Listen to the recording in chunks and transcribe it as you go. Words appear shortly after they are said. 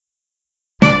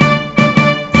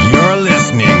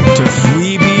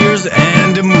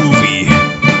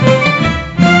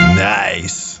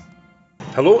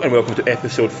Hello and welcome to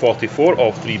episode 44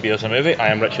 of Three Beers a Movie.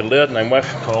 I am Richard Laird and I'm with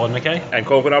Colin McKay. And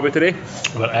Colin, where are we today?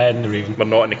 We're in the Raven. We're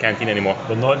not in the canteen anymore.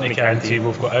 We're not in the canteen.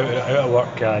 We've got out of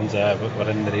work and we're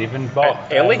in the Raven.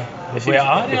 But early? We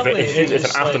are early.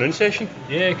 It's an afternoon session.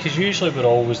 Yeah, because usually we're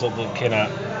always like kind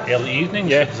of early evenings.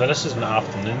 Yeah. So this is an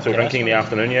afternoon. So drinking in the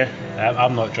afternoon, yeah.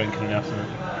 I'm not drinking in the afternoon.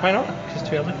 Why not? Because it's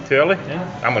too early. Too early?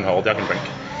 Yeah. I'm on holiday, I can drink.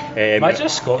 Imagine a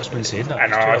Scotsman saying that. I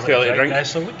know, it's too early to drink.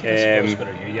 So look at the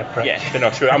Scotsman, are you prick? Yeah, no,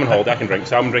 true. I'm on holiday, I can drink.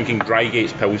 So I'm drinking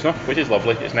Drygates Pilsner, which is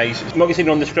lovely. It's nice. It's not going to say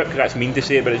on the strip because that's mean to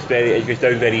say it, but it goes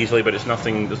down very easily. But there's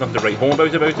nothing to write home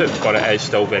about it. But it is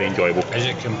still very enjoyable. Is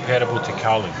it comparable to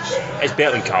Carling's? It's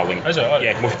better than Carling. Is it? Right.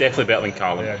 Yeah, most definitely better than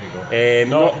Carling. There you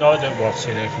go. Not that we're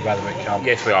saying anything bad about Carling.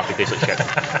 Yes, we are. It tastes like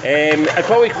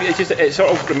shit. It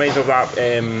sort of reminds me of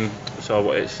that.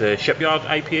 So it's a Shipyard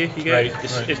IPA you get.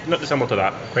 Right, It's not dissimilar to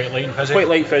that. Quite light and fizzy. Quite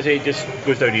light, fizzy. Just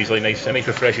goes down easily. Nice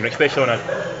refreshing, especially on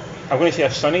I'm going to say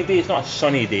a sunny day. It's not a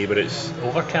sunny day, but it's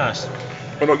overcast.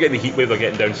 We're not getting the heat wave they're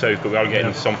getting down south, but we are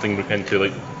getting something akin to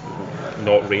like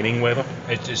not raining weather.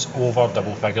 It's over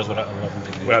double figures. We're at 11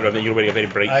 degrees. You're wearing a very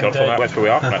bright shirt for that. That's where we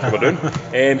are. That's what we're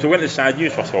doing. So we went to the sad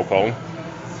news first of all, Colin.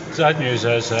 Sad news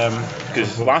is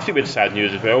because last week we had sad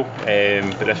news as well,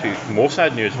 but this week more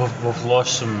sad news. We've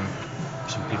lost some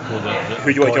people that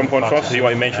who do you want to jump on first? Who do you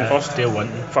want to mention first? Dale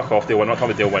Winton. Fuck off, Dale Winton. Not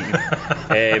talking about Dale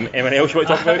Winton. Anyone else you want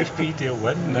to talk about? Be Dale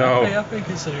Winton. No. I think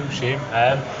it's a real shame.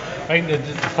 I think the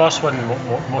first one,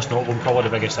 most notable, probably the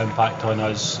biggest impact on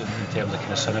us in terms of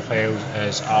kind of cinephiles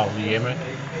is Ali Emery.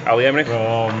 Ali Emery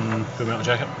from Full Metal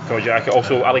Jacket.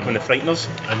 Also, I like him in The Frighteners.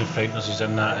 And The Frighteners is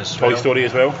in that as well. Toy Story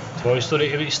as well. Toy Story.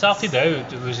 He started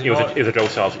out. He was a drill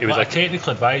sergeant. He was a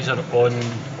technical advisor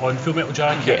on Full Metal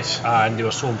Jacket. Yes. And they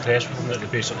were so impressed with him that they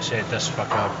basically said, "This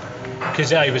fucker." Because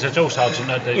he was a drill sergeant.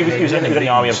 He was in the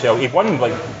army himself. He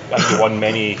won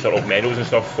many sort of medals and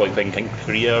stuff, like in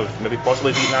Korea, maybe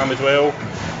possibly Vietnam as well.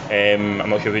 I'm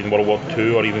not sure if he was in World War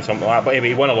II or even something like that, but anyway,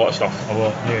 he won a lot of stuff.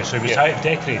 So he was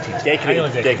decorated.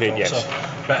 Decorated, yes.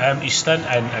 But his stint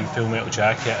in Full Metal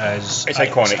Jacket is... It's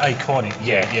iconic. It's iconic,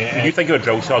 yeah. When you think of a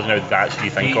drill sergeant now, that's what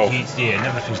you think of. And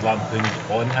everything's lampooned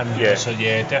on him. Yeah. So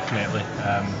yeah, definitely.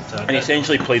 And he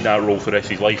essentially played that role for the rest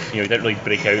of his life. He didn't really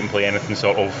break out and play anything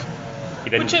sort of...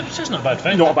 Which is not a bad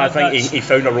thing. Not a bad thing. He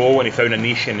found a role and he found a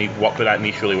niche and he worked with that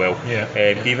niche really well. Yeah.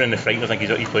 Even in The Frighteners, I think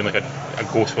he's playing like a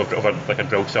ghost of a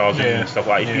drill sergeant and stuff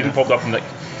like that. He even popped up and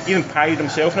even parried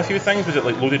himself in a few things. Was it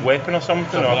like Loaded Weapon or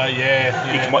something?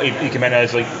 He came in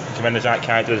as that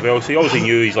character as well. So he obviously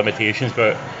knew his limitations,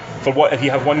 but if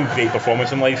you have one great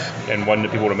performance in life and one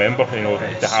that people remember,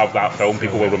 to have that film,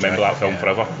 people will remember that film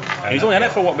forever. And he's only in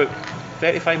it for about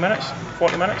 35 minutes,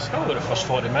 40 minutes? Probably the first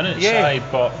 40 minutes, yeah.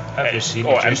 But every scene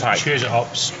he just chews it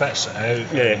up, spits it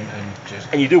out. Yeah.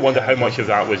 And you do wonder how much of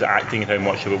that was acting and how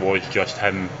much of it was just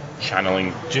him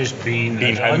channeling. Just being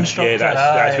him. Yeah,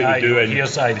 that's what you do.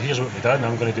 Here's what we've done,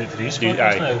 I'm going to do it for these folks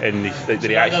now. And the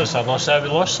reactions. We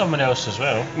lost someone else as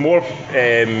well. More,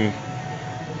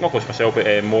 not close to myself, but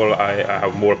I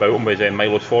have more about him, was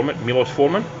Milos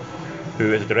Forman,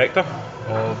 who is a director.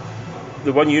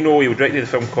 The one he directed a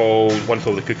film called One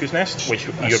Flew Over the Cuckoo's Nest, which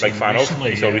you're a big fan of.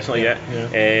 You saw recently,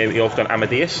 yeah. He also done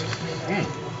Amadeus.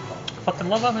 Fucking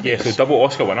love Amadeus. Yeah, so double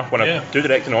Oscar winner. Two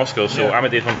directing Oscars, so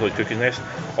Amadeus, One Flew Over the Cuckoo's Nest.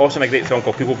 Also in a great film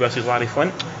called People vs. Larry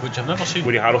Flint. Which I've never seen.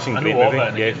 Woody Harrelson, great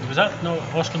movie. Yeah. Was that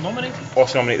Oscar nominated?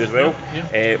 Oscar nominated as well.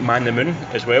 Yeah. Man the Moon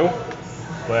as well.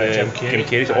 Jim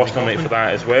Carrey's Oscar nominated for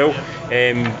that as well.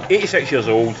 86 years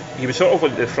old. He was sort of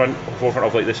like the forefront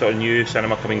of like the sort of new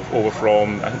cinema coming over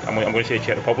from, I'm going to say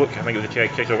Czech Republic. I think it was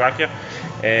Czechoslovakia.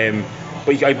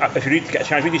 But if you get a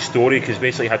chance, read his story, because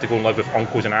basically he had to go and live with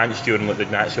uncles and aunts during like the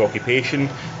Nazi occupation.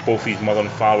 Both his mother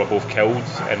and father were both killed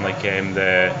in like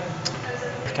the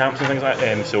camps and things like that.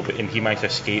 And he managed to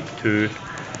escape to.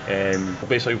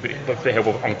 Basically, with the help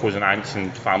of uncles and aunts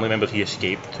and family members, he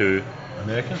escaped to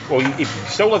America? Well, he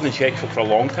still lived in Czech for a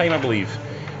long time, I believe,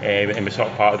 and was sort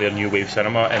of part of their new wave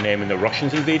cinema. And then when the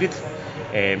Russians invaded,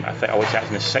 I think I was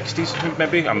in the 60s,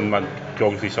 maybe.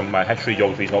 My history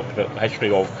geography is not, the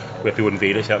history of where people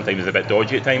invaded at certain times is a bit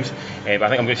dodgy at times. But I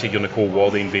think I'm going to say during the Cold War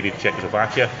they invaded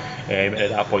Czechoslovakia, and at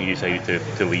that point he decided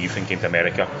to leave and came to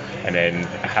America. And then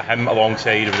him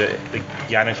alongside of the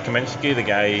Janusz Kaminski, the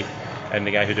guy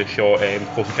who just shot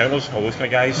Close Encounters, all those kind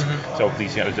of guys. Mm-hmm. So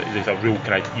there's a real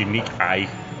kind of unique eye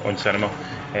on cinema.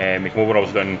 He came over, I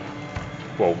was done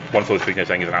well, One Flew Over the Cuckoo's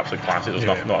Nest I think is an absolute classic.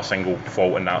 There's not a single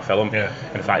fault in that film. Yeah.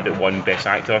 And the fact that it won Best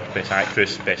Actor, Best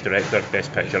Actress, Best Director,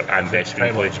 Best Picture, and Best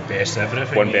Screenplay. Best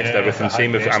everything. Won Best Everything.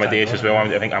 Same with Amadeus as well.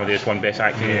 I think Amadeus won Best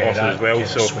Acting Oscar as well.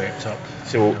 Swept up.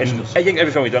 So, and I think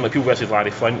every film we've done, like People vs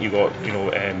Larry Flint, you got,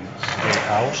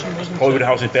 Harrelson, wasn't it? Hollywood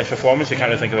House's best performance. You can't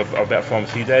really think of a better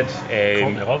performance he did.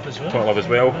 Courtney Love as well. Courtney Love as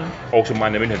well. Also, Man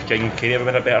in the Moon. Has Jim Carrey ever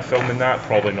been a better film than that?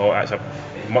 Probably not. That's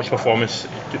a much performance.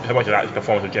 How much of that is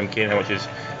performance of Jim Carrey? How much is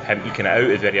him eking it out?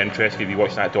 Is very interesting. If you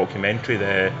watch that documentary,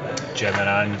 the Jim and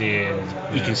Andy,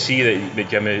 you can see that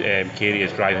Jim Carrey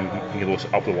is driving Milos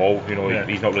up the wall.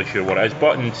 He's not really sure what it is.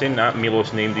 But in saying that,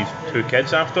 Milos named his 2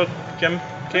 kids after Jim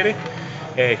Carrey.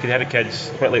 Because he had kids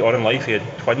quite late on in life. He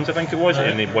had twins, I think it was,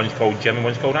 and one's called Jim and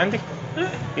one's called Andy.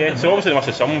 Yeah, so obviously there must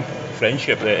have some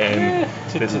friendship that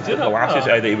the lasses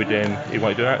that he would he'd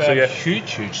want to do that. So yeah,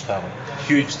 huge talent.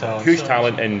 Huge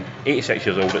talent, and 86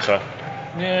 years old. It's a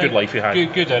good life he had.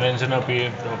 Good innings, and he'll be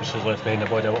obviously left behind the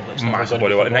body of work. Massive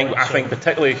body of work. And I think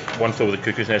particularly One Flew Over the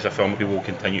Cuckoo's Nest is a film people will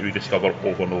continue to rediscover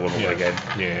over and over and over again.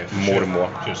 Yeah, more and more.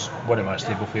 Just one of my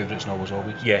stable favourites, and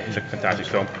always. Yeah, it's a fantastic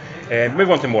film.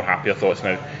 Move on to more happier thoughts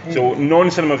now. So,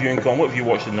 non-cinema viewing, Colin, what have you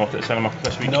watched and not at the cinema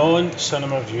this week?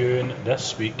 Non-cinema viewing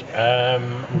this week.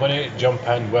 I'm going to jump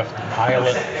in with the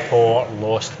pilot for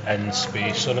Lost in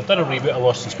Space. So they've done a reboot of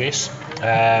Lost in Space.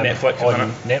 Netflix,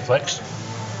 on Netflix.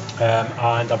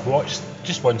 And I've watched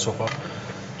just one so far,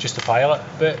 just the pilot,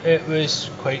 but it was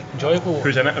quite enjoyable.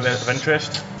 Who's in it of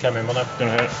interest? Can't remember now.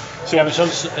 Don't know. So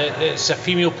it's a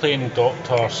female playing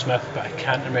Dr. Smith, but I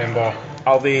can't remember.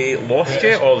 Are they lost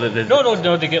yet, or the?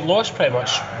 No, they get lost pretty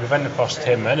much within the first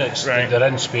 10 minutes. Right. They're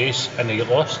in space and they get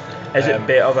lost. Is it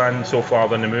better than so far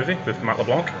than the movie with Matt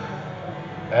LeBlanc?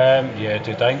 Yeah,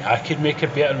 do you think I could make a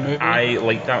better movie? I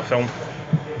liked that film.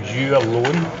 You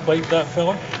alone liked that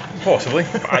film? Possibly.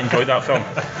 I enjoyed that film.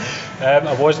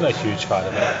 I wasn't a huge fan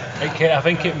of it. I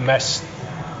think it missed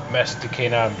the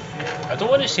kind of, I don't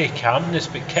want to say campness,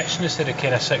 but kitschness of the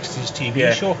kind of 60s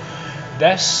TV show.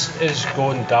 This is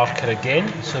going darker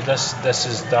again, so this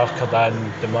is darker than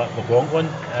the Mark LeBlanc one.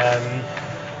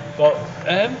 But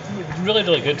really,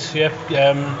 really good. Yeah.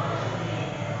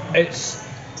 It's,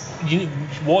 you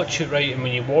watch it right, and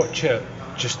when you watch it,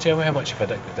 just tell me how much of a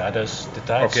dick the dad is. The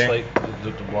dad's like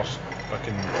the worst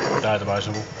fucking dad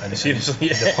imaginable. And seriously,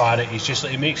 the planet, he's just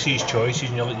like, he makes these choices,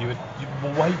 and you're like,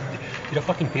 well, why? You're a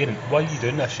fucking parent. Why are you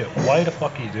doing this shit? Why the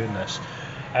fuck are you doing this?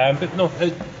 But no,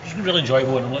 it's really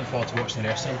enjoyable, and I'm looking forward to watching the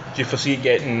rest of them. Do you foresee it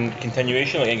getting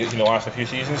continuation, like it's going to last a few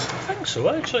seasons? I think so,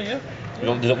 actually, yeah.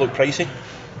 Does it look pricey?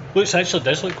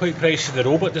 Does look quite pricey. The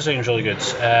robot design's really good.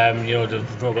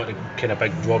 They've not got the kind of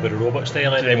big Robert robot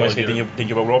style anymore.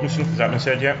 Did Will Robinson? Has that been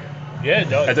said yet? Yeah,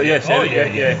 no. They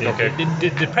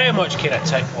pretty much kind of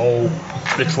tick all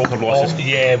the trope of losses.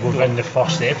 Within the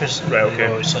first episode. Right,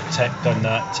 okay. It's like tick done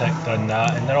that,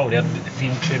 and they're all there. The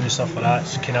theme tune and stuff like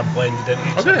that's kind of blended into.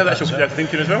 I was going to have that theme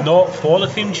tune as well. Not for the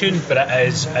theme tune, but it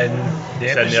is in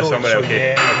the episode. In there somewhere,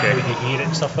 okay. When you hear it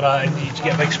and stuff like that, and you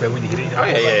get a big smell when you hear it.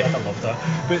 I love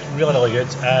that. But really, really good.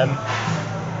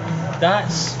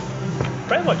 That's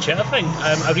pretty much it, I think.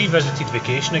 I revisited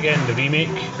Vacation again, the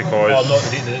remake.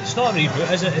 Because it's not a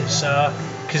reboot, is it? It's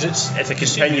because it's a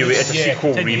continuation. It's a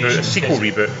sequel reboot. A sequel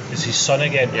reboot. It's his son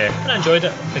again. Yeah. And I enjoyed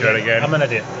it. Again. I'm an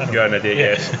idiot. You're an idiot.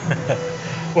 Yes.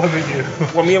 What about you?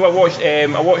 Well, me,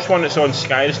 I watched one that's on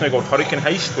Sky just now called Hurricane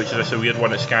Heist, which is a weird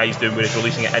one that Sky's doing, where it's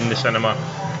releasing it in the cinema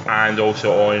and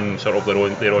also on sort of their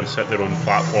own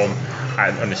platform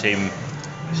and on the same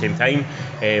time.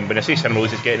 When I say cinema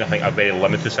release, it's getting, I think, a very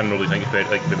limited cinema release. I think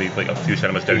it's about maybe a few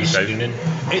cinemas down south.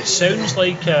 It sounds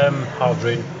like Hard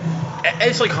Rain.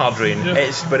 It's like Hard Rain,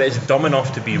 but it's dumb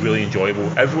enough to be really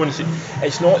enjoyable.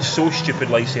 It's not so stupid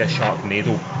like, say, a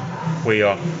Sharknado,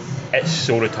 where it's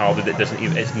so retarded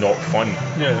it's not fun.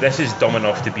 Yeah. This is dumb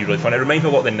enough to be really fun. It reminds me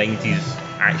a lot of the 90s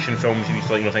action films you used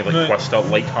to like, things like Twister,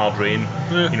 like Hard Rain,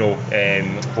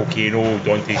 Volcano,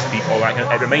 Dante's Peak, all that kind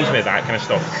of, it reminds me of that kind of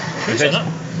stuff. Who's in it?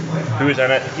 Who is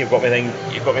in it? You've got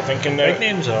me thinking now. Big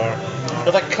names are.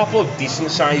 There's a couple of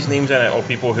decent sized names in it, or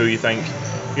people who you think,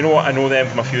 you know what, I know them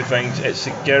from a few things. It's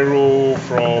a girl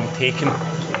from Taken.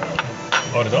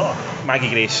 Oh, the daughter? Maggie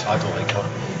Grace. I don't like her.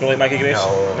 You don't like Maggie Grace?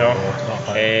 No.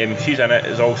 She's in it.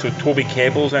 There's also Toby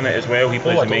Kebbell's in it as well. He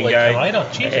plays the main guy. I don't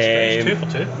like him either. Jesus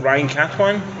Christ, 2 for 2. Ryan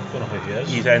Catwan. Don't know who he is.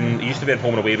 He used to be in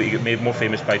Home and Away, but he got made more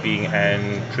famous by being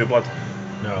in True Blood.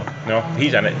 No,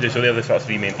 he's in it. So they're the sort of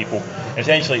 3 main people. And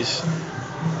essentially, it's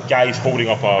guys holding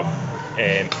up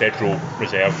Federal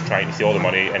Reserve trying to steal all the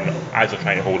money, and as they're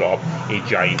trying to hold it up, a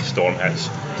giant storm hits.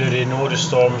 Do they know the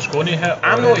storm's going to hit?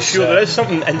 I'm not sure. There is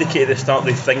something indicated at the start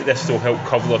they think this will help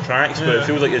cover their tracks, but it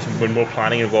feels like there's been more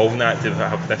planning involved in that to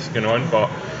have this going on. But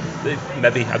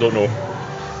maybe, I don't know.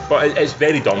 But it's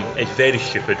very dumb. It's very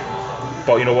stupid.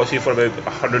 But you know what? See, for about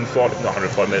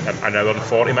 140 minutes, an hour and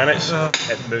 40 minutes,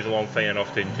 it moves along fine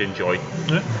enough to enjoy.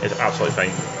 It's absolutely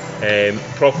fine.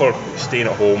 Proper staying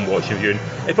at home watching viewing.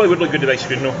 It probably would look good to the big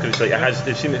screen though, because like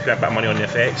they've seemed to spend a bit of money on the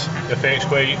effects. The effects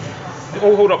quite. They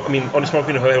all hold up. I mean, on the small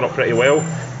screen, they hold up pretty well.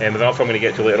 With another film I'm going to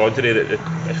get to later on today, that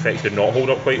the effects did not hold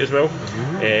up quite as well.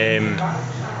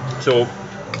 So,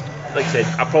 like I said,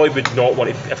 I probably would not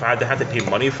want to, if I had to pay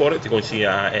money for it to go and see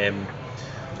a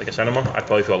cinema, I'd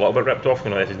probably feel a little bit ripped off. You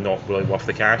know, this is not really worth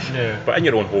the cash. But in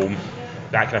your own home,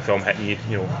 that kind of film hitting you,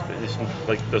 you know,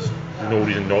 there's no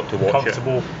reason not to watch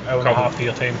comfortable it. Hour and a half of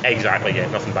your time. Exactly, yeah,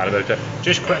 nothing bad about it.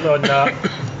 Just quickly on that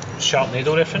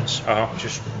Sharknado reference,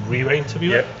 just rewind to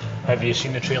view it. Have you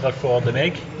seen the trailer for The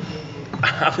Meg? I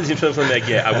haven't seen the trailer for The Meg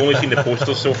yet. I've only seen the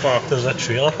posters so far. There's a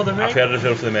trailer for The Meg? I've heard of the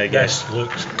trailer for The Meg, This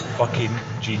looks fucking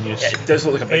genius. It does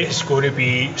look like a big... It's going to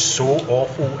be so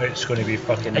awful, it's going to be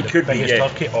fucking it the could biggest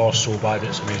be, turkey, or so bad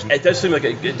it's amazing. It does seem like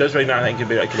it does right now. I think it could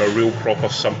be like a real proper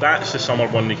that's the summer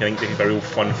one. You can think it could be a real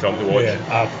fun film to watch. Yeah,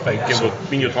 I think so. I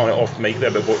mean, you're talking off mic there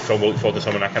about what film we look forward to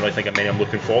summer, and I can't really think of many I'm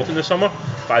looking forward to in the summer,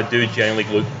 but I do generally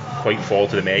look quite forward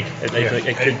to The Meg.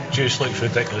 It just looks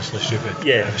ridiculously stupid.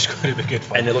 Yeah, it's going to be good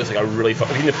fun. And it looks like a really fun.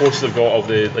 I mean, the posters they've got of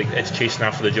the it's chasing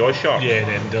after the Jaws shark. Yeah,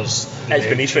 then there's it's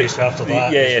beneath chasing after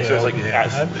that. Yeah, so it's like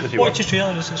that's watch the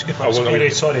trailer. It's good fun.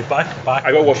 Sorry, back.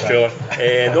 I got to watch the trailer.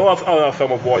 The other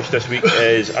film I've watched this week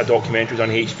is a documentary on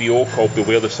HBO called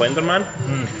Beware the Slender Man,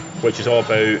 which is all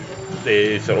about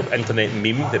the sort of internet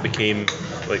meme that became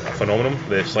like a phenomenon,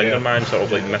 the Slender Man sort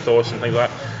of like mythos and things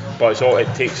like that. But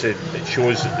it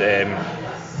shows so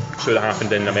that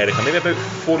happened in America maybe about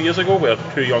 4 years ago, where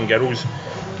two young girls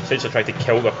essentially tried to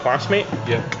kill their classmate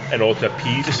in order to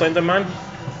appease the Slender Man.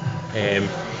 And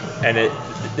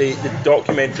the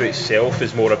documentary itself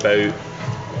is more about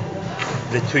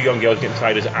the two young girls getting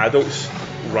tried as adults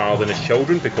rather than as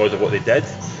children because of what they did.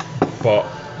 But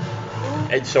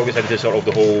it still gets into sort of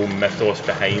the whole mythos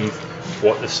behind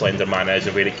what the Slender Man is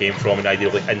and where it came from, and the idea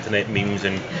of like internet memes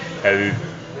and how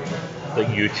like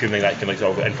YouTube and that can like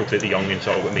sort of infiltrate the young and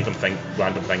sort of make them think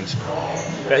random things.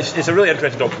 But it's a really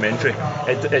interesting documentary.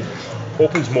 It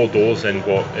opens more doors than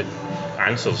what it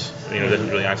answers. You know, it doesn't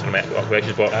really answer our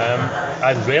questions. But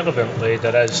and relevantly,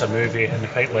 there is a movie in the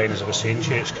pipeline, as I was saying to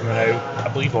you. It's coming out, I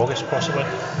believe, August possibly.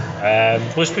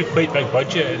 Supposed to be quite big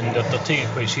budget, and they're taking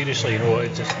it quite seriously. You know,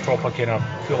 it's a proper kind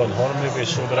of full-on horror movie.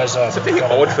 So there is it's a pretty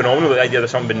odd phenomenon, the idea that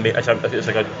something been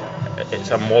made.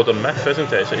 It's a modern myth,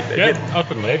 isn't it?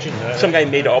 Urban legend. Some guy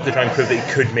made it up to try and prove that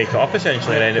he could make it up,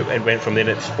 essentially, and then it went from there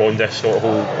and it spawned this sort of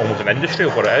whole, almost an industry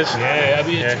of what it is. Yeah, I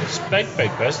mean, it's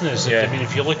big business. I mean,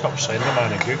 if you look up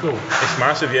Slenderman in Google, it's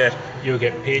massive, you'll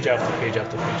get page after page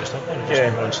after page of stuff on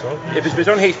it, non-stop. If it's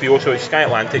on HBO, so it's Sky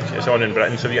Atlantic, it's on in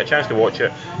Britain, so if you get a chance to watch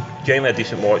it, generally a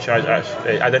decent watch. I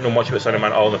didn't know much about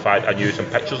Slenderman other than the fact I knew some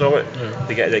pictures of it.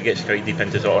 It gets quite deep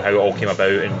into sort of how it all came about,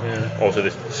 and also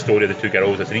the story of the two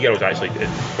girls. The three girls actually is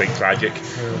quite tragic,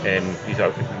 and you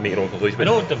sort of make your own conclusions. I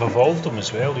know they've evolved them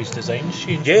as well. These designs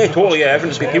changed. Yeah, totally. Yeah,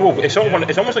 people. It's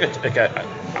almost like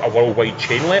a worldwide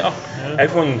chain letter.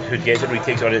 Everyone who gets it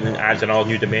retakes on it and adds another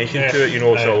new dimension to it. You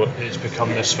know, so it's become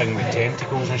this thing with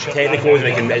tentacles and shit. Tentacles,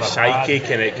 and it's psychic,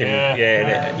 and it can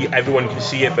and everyone can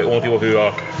see it, but only people who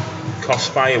are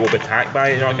cursed by it will be attacked by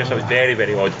it. You know, so it's very,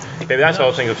 very odd. Maybe that's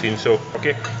all the things I've seen. So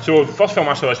first film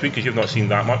I saw this week, because you've not seen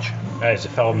that much. It's a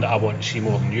film that I want to see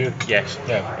more than you. Yes.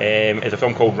 It's a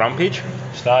film called Rampage,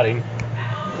 starring.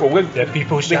 Well, we have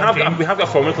got a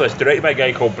film into this, directed by a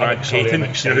guy called Brad Peyton. You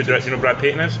know who directed? You know Brad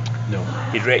Peyton is? No.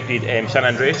 He directed San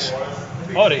Andreas.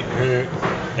 Alright.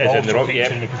 Is in The Rock,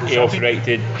 He also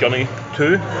directed Journey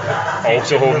 2,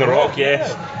 also holding The Rock,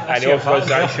 yes. And he also does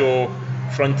that show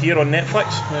Frontier on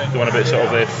Netflix, the one about sort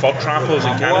of the fur trappers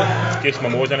in Canada. Jason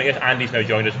Momoa's in it, yes. Andy's now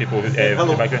joined us, people who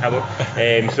hello.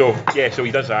 So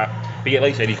he does that. But yeah,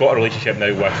 like I said, he's got a relationship now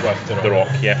with The Rock,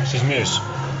 yeah. She's Muse.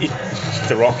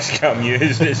 The Rock's got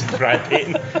Muse, it's Brad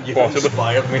Peyton. You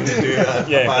inspired me to do a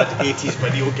bad 80s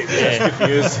video, get me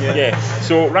confused. Yeah.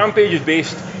 So Rampage is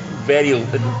based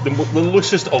the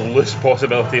loosest of loose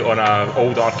possibility on an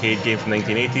old arcade game from the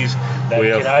 1980s.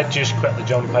 Can I just quickly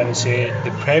jump in and say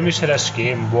the premise of this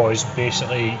game was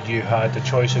basically you had the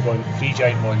choice of going 3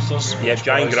 giant monsters. Yeah,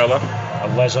 giant gorilla,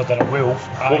 a lizard, and a wolf.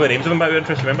 What were the names of them, by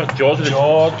interest? Remember? George is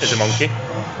the monkey.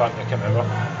 Fuck, I can't remember.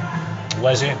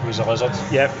 Lizzie was a lizard.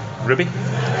 Yep. Ruby.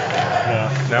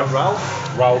 Yeah. No.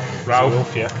 Ralph was a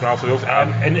wolf, yeah. Ralph the wolf.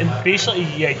 And basically,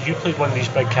 yeah, you played one of these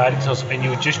big characters, and you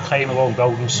would just climb along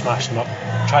buildings, smash them up,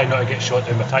 try not to get shot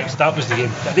down by tanks. That was the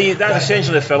game. That's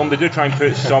essentially the film. They do try and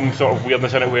put some sort of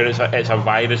weirdness in it, where it's a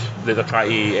virus that they're trying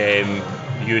to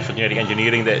use for genetic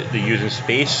engineering that they use in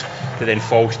space that then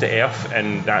falls to Earth,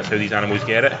 and that's how these animals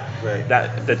get it. Right.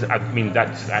 That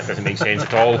doesn't make sense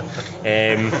at all.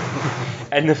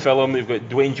 In the film, they've got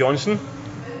Dwayne Johnson,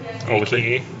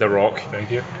 obviously AKA The Rock.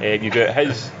 Thank you. You've got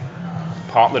his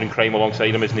partner in crime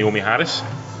alongside him is Naomi Harris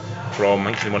from, I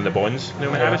think she's one of the Bonds.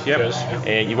 Naomi Harris, she yeah.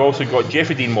 is. You've also got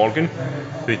Jeffrey Dean Morgan,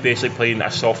 who's basically playing a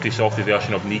softy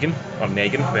version of Negan, or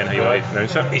Negan, depending how you want to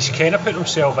pronounce it. He's kind of put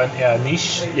himself into a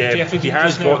niche. Yeah, Jeffrey he Dean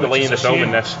has just now, got the which line in is the a film in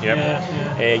shame. this.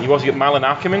 Yep. You've also got Malin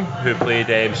Ackerman, who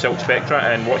played Silk Spectra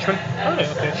and Watchmen. Oh, right,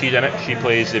 okay. She's in it. She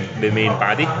plays the main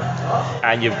baddie.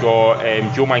 And you've got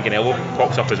Joe Manganiello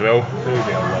pops up as well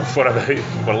for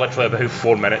literally about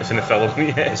 4 minutes in the film.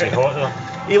 Is he hot though?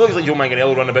 He looks like Joe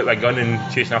Manganiello running about with a gun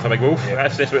and chasing after a big wolf. Yeah.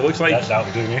 That's what it looks like. That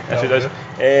would do me. That's what it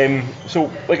does.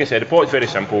 So, like I said, the plot's very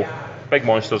simple. Big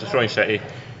monsters destroying city,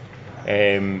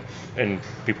 and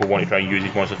people want to try and use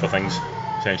these monsters for things.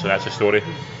 Essentially, that's the story.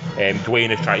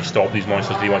 Dwayne is trying to stop these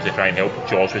monsters. He wants to try and help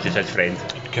George, which is his friend.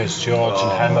 Because George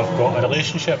and him have got a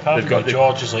relationship, haven't they?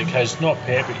 George is like his, not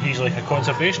pet, but he's like a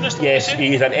conservationist. Yes,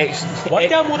 he's an What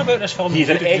do I more about this film? He's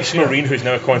an ex-marine who's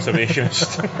now a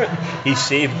conservationist. He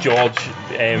saved George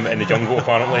in the jungle,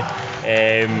 apparently.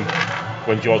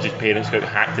 When George's parents got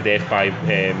hacked to death by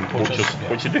poachers,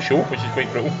 which is the show, which is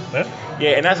quite brutal.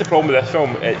 Yeah, and that's the problem with this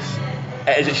film.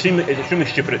 It's extremely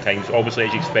stupid at times, obviously,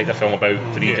 as you expect a film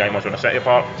about three giants on a city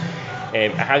apart.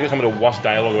 It has got some of the worst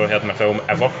dialogue I've ever heard in a film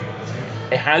ever.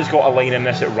 It has got a line in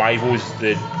this that rivals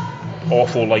the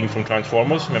awful line from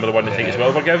Transformers. Remember the one that Titus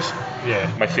Welliver gives?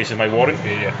 Yeah. My face is my warrant.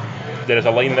 Yeah. There is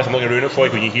a line in this, I'm not going to ruin it for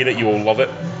you. When you hear it, you will love it.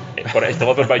 But it's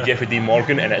delivered by Jeffrey Dean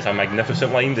Morgan, and it's a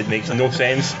magnificent line that makes no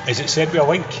sense. Is it said with a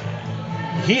wink?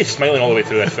 He is smiling all the way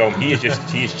through this film. He is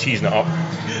cheesing it up.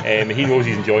 He knows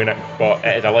he's enjoying it, but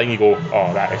it is a line you go,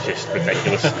 oh, that is just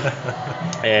ridiculous.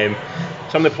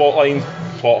 Some of the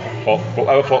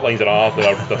our plot lines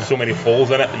there's so many holes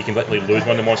in it that you can literally lose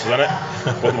one of the monsters in it.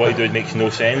 But what he does makes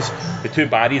no sense. The two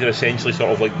baddies are essentially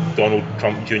sort of like Donald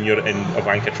Trump Jr. and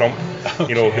Ivanka Trump,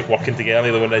 working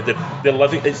together. They're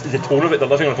living. It's the tone of it. They're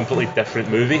living on a completely different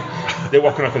movie. They're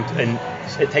working on, and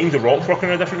at times The Rock's working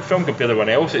on a different film compared to everyone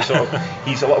else. It's sort of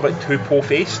he's a little bit too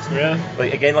po-faced. Yeah.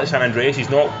 Like San Andreas, he's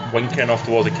not winking enough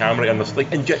towards the camera. And there's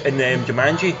like in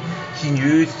Jumanji, he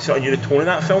knew the tone of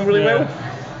that film really well.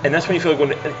 And that's when you feel like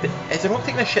going, is The Rock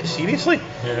taking this shit seriously?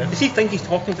 Yeah. Does he think he's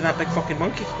talking to that big fucking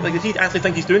monkey? Like, does he actually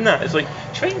think he's doing that? It's like,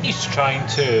 I think he's still trying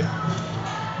to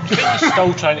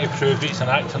prove that he's an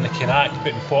actor and he can act,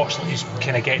 but unfortunately he's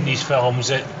kind of getting these films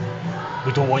that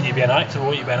we don't want you to be an actor, we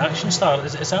want you to be an action star.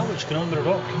 Is that what's going on with The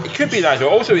Rock? It could be that as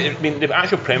well. Also, I mean, the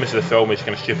actual premise of the film is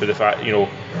kind of stupid. The fact,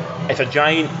 it's a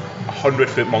giant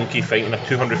 100-foot monkey fighting a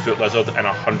 200-foot lizard and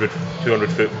a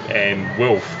 200-foot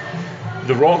wolf.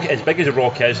 The Rock, as big as The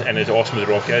Rock is and as awesome as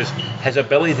The Rock is, his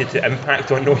ability to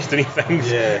impact on those three things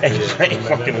is pretty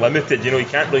fucking limited. He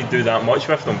can't really do that much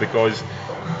with them because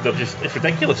it's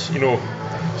ridiculous,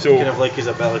 So kind of like his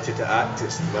ability to act,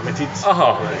 it's limited.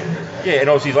 Yeah, and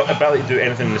also his ability to do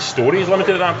anything in the story is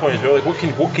limited at that point as well. Like,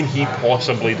 what can he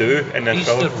possibly do in this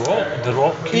film? The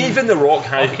Rock. Even The Rock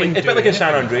has, it's a bit like in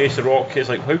San Andreas. The Rock is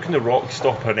like, how can The Rock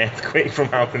stop an earthquake from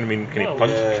happening? I mean, can he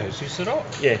punch? Because he's The Rock.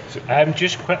 Yeah.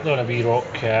 Just quickly on a wee Rock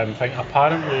thing.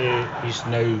 Apparently, he's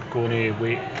now going to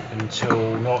wait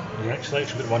until not the next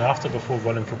election, but the one after before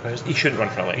running for president. He shouldn't run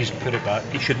for election. He's put it back.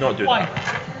 He should not do Why?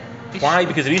 that. Why?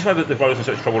 Because the reason why the world is in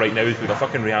such trouble right now is we've got a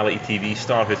fucking reality TV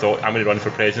star who thought, I'm going to run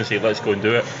for presidency, let's go and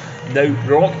do it. Now,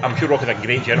 Rock, I'm sure Rock is a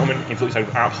great gentleman, he looks like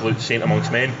an absolute saint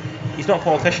amongst men. He's not a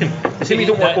politician. The same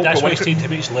that's what he's saying to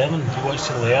me, he's learning. He wants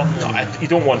to learn. No, you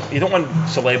don't want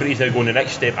celebrities now going the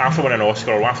next step, after winning an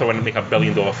Oscar or after winning make $1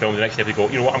 billion film, the next step you go,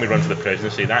 you know what, I'm going to run for the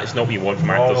presidency. That's not what you want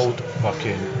from actors. Ronald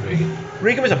fucking Reagan.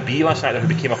 Reagan was a B-list actor who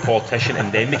became a politician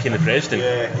and then became the president.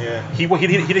 Yeah. He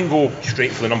didn't go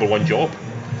straight for the number one job.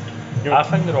 I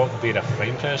think The Rock would be a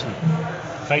fine president.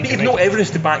 But you've no evidence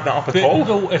to back that up at all.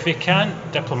 Well, if he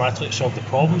can't diplomatically solve the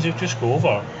problems, he'll just go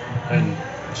over and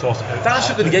sort it out. That's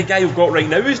what the guy we've got right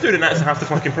now is doing, and that's half the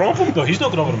fucking problem. No, he's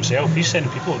not going over himself. He's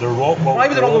sending people. The Rock. Why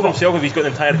would he not go over himself if he's got the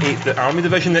entire 8th Army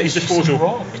Division at his disposal?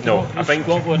 No, I think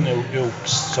Scotland he'll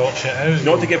sort shit out.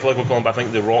 Not to get political column, but I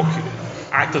think The Rock.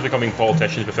 Actors becoming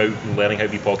politicians without learning how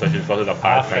to be politicians was a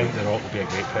bad thing. I think The Rock would be a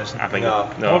great president. I think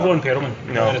no. Or Ron Perlman.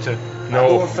 No. I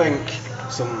don't think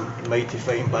some mighty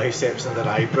fine biceps and their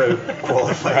eyebrow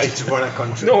qualifies to run a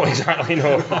country. No, exactly,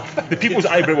 no. The people's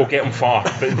eyebrow will get them far,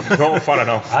 but not far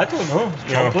enough. I don't know.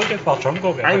 No. Look at Trump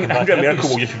got Andrew America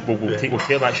will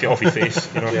tear that shit off his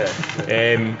face. You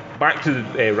know. Back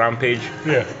to Rampage.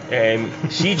 Yeah.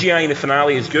 CGI in the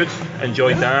finale is good.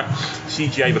 Enjoyed that.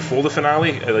 CGI before the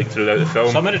finale, like throughout the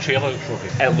film. Some of the trailer looks ropey.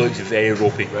 It looks very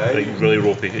ropey, Right. like really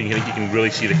ropey. You can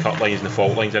really see the cut lines and the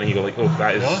fault lines, and you go like, oh,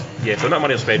 that is Yeah. for the amount of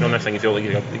money they're spending on this thing, you feel like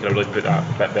you can really put that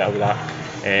a bit better with that.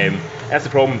 That's the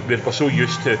problem. We're so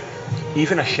used to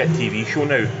even a shit TV show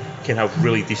now can have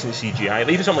really decent CGI. Like,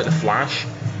 even something like The Flash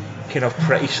can have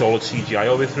pretty solid CGI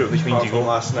all the way through it, which means Apart you from go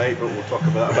last night, but we'll talk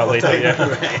about about that later.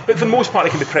 another time. Yeah. But for the most part,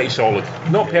 it can be pretty solid.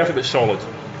 Not perfect, but solid.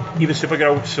 Even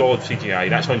Supergirl, solid CGI.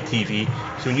 That's on TV.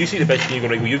 So when you see the big screen, you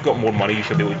go, right, well, you've got more money, you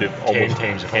should be able to do almost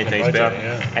 10 times better. budget,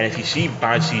 yeah. And if you see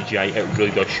bad CGI, it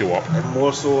really does show up. And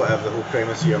more so if the whole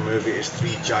premise of your movie is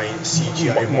 3 giant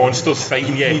CGI Monsters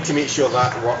fighting, You yeah. need to make sure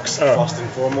that works first and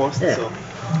foremost. Yeah. So.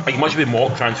 Like much with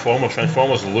mock Transformers.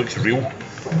 Transformers looks real.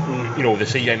 You know, the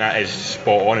CGI in that is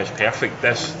spot on, it's perfect.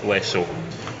 This, less so.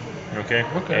 Okay?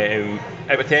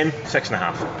 Out of 10,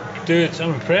 6.5. Dude,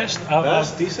 I'm impressed.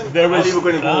 That's decent. There I was- thought you were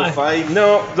going to go aye. with 5.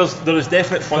 No, there is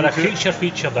definite fun For a to it.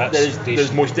 feature, that's There's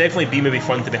decent. most definitely be maybe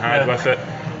fun to be had Yeah. with it.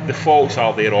 The faults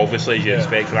are there, obviously, as you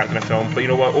expect for that kind of film. But you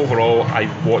know what? Overall, I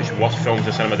watched worse films in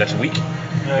the cinema this week.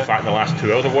 In fact, in the last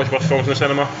 2 hours, I've watched worse films in the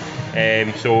cinema.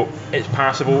 So it's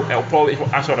passable. It'll probably.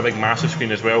 I saw it on a big, massive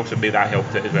screen as well, so maybe that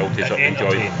helped it as well to sort of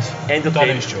enjoy. Done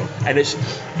Entertained, its job. and it's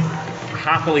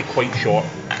happily quite short.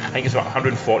 I think it's about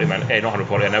 140 minutes, not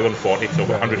 140, an hour and 40, so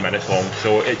about 100 minutes long.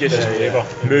 So it just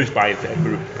moves by at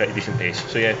a pretty decent pace.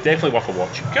 So yeah, definitely worth a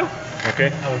watch. Cool.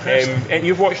 Okay. I'm impressed. And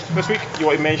you've watched this week? You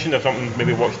want to mention or something?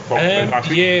 Maybe watched last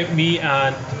week? Yeah, me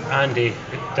and Andy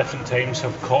at different times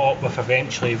have caught up with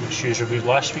eventually, which you reviewed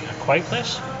last week, A Quiet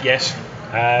Place. Yes.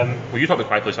 Well, you talked about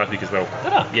Quiet Place last week as well.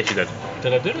 Did I? Yes, you did.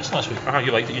 Did I do this last week?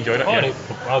 You liked it, you enjoyed it. Oh, Yeah. right.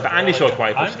 Well, But Andy saw A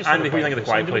Quiet Place. Andy saw Andy, what do you think of The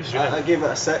Quiet Place? Andy was I gave it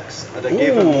a 6, and I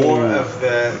gave it more of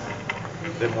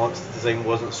the monster design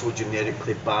wasn't so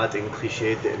generically bad and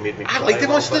cliched that it made me I cry like the a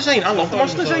monster little bit. design. I love the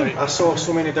monster design. I saw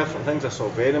so many different things. I saw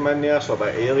Venom in there, I saw a bit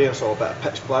of Alien, I saw a bit of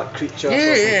Pitch Black Creature, I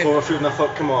saw some Cloverfield, and I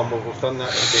thought, come on, we've done that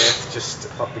to death,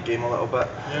 just up the game a little bit.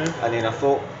 And then I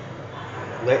thought,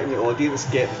 letting the audience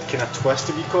get the kind of twist,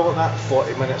 if you call it that,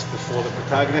 40 minutes before the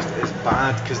protagonist is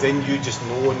bad, because then you just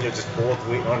know and you're just bored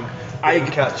waiting on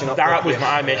catching up. That with was you.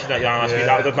 I mentioned that last week.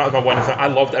 That was my one thing. I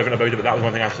loved everything about it, but that was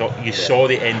one thing I thought. You saw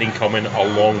the ending coming a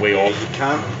long way off. You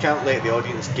can't let the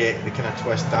audience get the kind of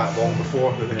twist that long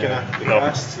before the kind of the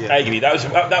cast. I agree. That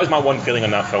was my one feeling on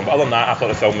that film. But other than that, I thought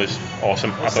the film was awesome.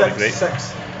 I thought it was great.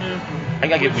 6. I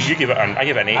give it an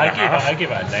 8 I and a half. gave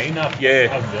it a 9.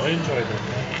 I really enjoyed it.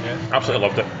 Yeah. Absolutely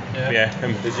loved it. Yeah.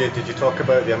 Did you talk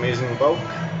about the amazing bulk?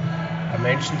 I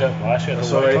mentioned it last year.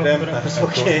 That's I don't alright want to then, talk about it. that's I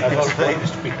don't okay, ever that's want fine. to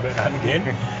speak about that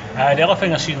again. The other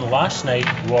thing I seen last night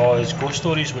was Ghost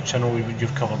Stories, which I know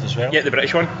you've covered as well. Yeah, the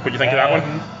British one. What do you think of that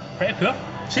one? Pretty poor.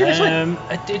 Seriously?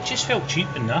 It just felt cheap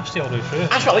and nasty all the way through.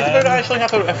 That's what I liked about it actually.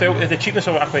 I felt the cheapness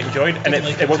of it I quite enjoyed, and Didn't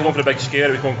like it it wasn't too. going for the big scare.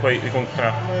 It was going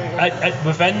kind of.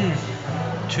 Within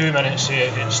 2 minutes of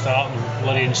it starting,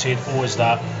 Lorraine said, "Oh, is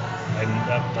that?" And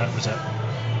that was it.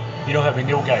 You know, the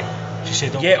Neil guy. She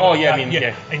said, Yeah, oh, yeah, I that, mean,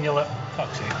 yeah. And you're like,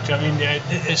 fuck's sake. Do you know what I mean?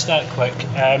 It's that quick.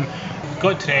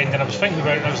 Got to the end, and I was thinking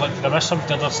about it, and I was like, did I miss something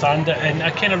to understand it? And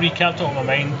I kind of recapped it on my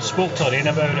mind, spoke to Lorraine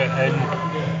about it,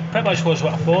 and pretty much was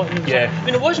what I thought. And it was Yeah. like, I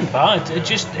mean, it wasn't bad. It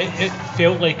just, it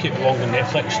felt like it belonged on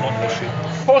Netflix, not on the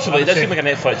shoot. Possibly, it does I'd seem like a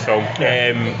Netflix film.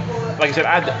 Yeah. Like I said,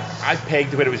 I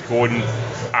pegged where it was going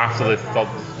after the third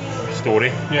story.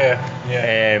 Yeah.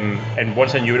 And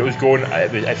once I knew where it was going, I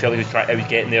felt like it was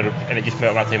getting there, and it just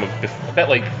felt at that time a bit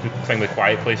like the thing with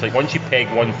Quiet Place. Like once you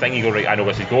peg one thing, you go right, I know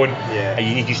where this is going, and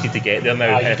you just need to get there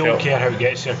now. You And don't care how it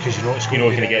gets there because you know it's going you know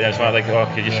to it's going to get there. It's not like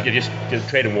you're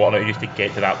treading water now just to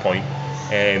get to that point.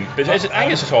 But I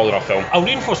think it's a solid enough film. I'll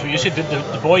reinforce what you said.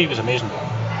 The boy was amazing.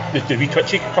 The wee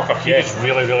twitchy fucker, He was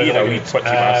really He a wee good. twitchy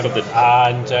bastard.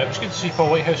 And it was good to see Paul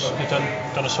Whitehouse. He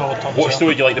done a solid turn. What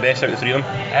story do you like the best out of the three of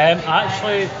them? I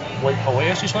actually liked Paul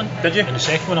Whitehouse's one. Did you? And the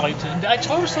second one I liked.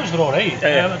 Actually, all the stories were alright.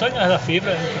 Yeah. I don't think I had a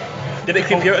favourite. Did it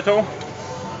creep you out at all?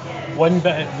 One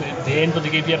bit at the end where they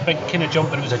gave you a big kind of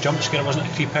jump, and it was a jump scare. It wasn't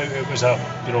a creep out. It was a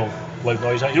loud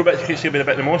noise. Your bit creeps you a bit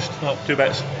the most? No. 2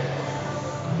 bits.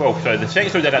 Well, sorry, the second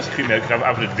story did actually creep me out because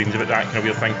I've had dreams about that kind of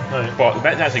weird thing. Right. But the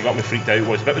bit that actually got me freaked out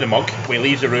was the bit with the mug when he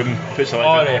leaves the room, puts the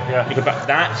light. Right, yeah. You go back,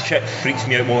 that shit freaks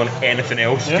me out more than anything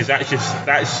else because that feels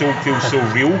so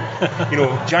real. You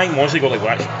know, giant monster go like,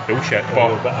 well, that's bullshit. A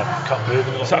little But bit of cut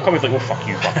moving. so I come with like, oh fuck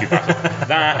you bastard.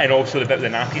 That and also the bit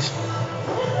with the nappies.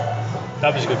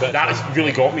 That was a good bit. That has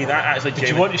really got me. That actually. Did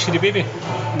you want to see the baby?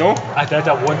 No. I did.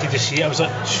 I wanted to see it. I was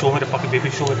like, show me the fucking baby.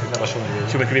 Show me the never show me the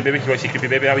baby. Show me creepy baby. You want to see creepy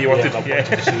baby? How you wanted? I wanted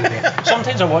to see it. Yeah.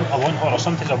 Sometimes I want horror.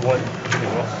 Sometimes I want Jimmy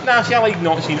Rock. Nah, see, I like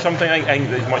not seeing something. I think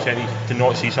as much as I need to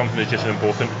not see something is just as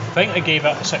important. I think I gave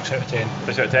it a 6 out of 10.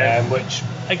 6 out of 10. Which,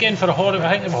 again, for a horror, I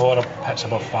think if a horror hits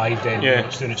above 5, then Yeah.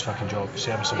 it's doing its fucking job.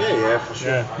 Serviceable. Yeah, for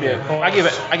sure. Yeah. I give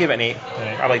it an 8.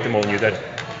 Right. I liked them all. You did.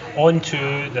 On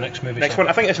to the next movie. Next sir. one.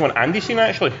 I think this one Andy's seen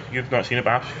actually. You've not seen it,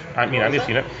 perhaps. Me and Andy's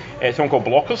seen it. It's one called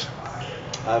Blockers.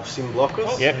 I've seen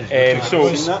Blockers. Yeah. I've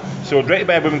seen that. So directed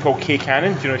by a woman called Kay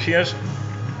Cannon. Do you know who she is?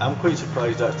 I'm quite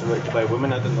surprised that's directed by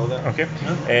women. I didn't know that. Okay.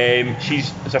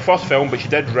 It's her first film, but she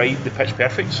did write the Pitch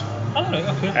Perfects, Oh, right,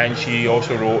 okay. and she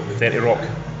also wrote 30 Rock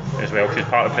as well. She's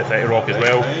part of 30 Rock as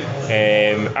well,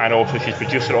 and also she's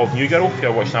producer of New Girl. If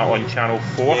you watched that on Channel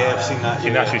 4. Yeah, I've seen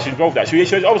that. She's involved in that. So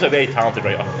she's obviously a very talented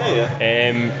writer.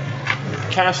 Yeah.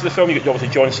 Cast of the film, you got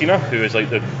obviously John Cena, who is like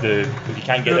the if you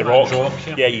can't get the Rock,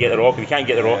 Yeah. you get the Rock. If you can't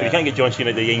get the Rock, if you can't get John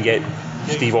Cena, then you can get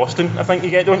Steve Austin. I think you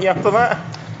get, don't you, after that?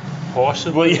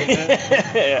 Possibly.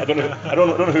 Yeah. I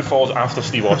don't know who falls after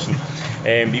Steve Austin.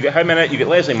 You get him in it. You get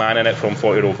Leslie Mann in it from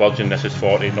 40-Year-Old Virgin. This is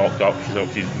 40, knocked up.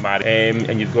 She's married.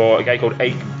 And you've got a guy called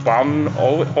Ike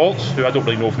Barinholtz, who I don't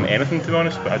really know from anything, to be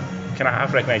honest, but I kind of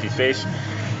half recognise his face.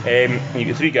 And you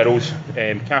get 3 girls: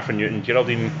 Catherine Newton,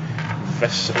 Geraldine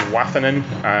Viswanathan,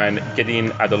 and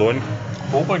Gideon Adalon. A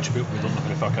whole bunch of people we don't know who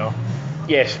the fuck are.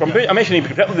 Yes, I'm mentioning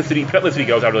particularly the three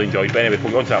girls I really enjoyed, but anyway,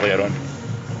 we'll go on to that later on.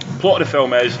 Plot of the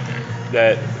film is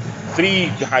that 3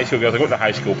 high school girls are going to the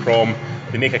high school prom.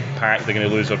 They make a pact they're going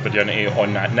to lose their virginity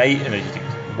on that night, and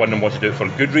one of them wants to do it for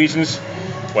good reasons,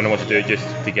 one of them wants to do it just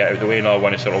to get out of the way, another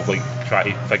one is sort of like try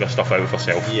to figure stuff out for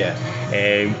herself. Yeah.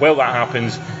 While that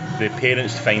happens, the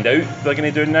parents find out they're going to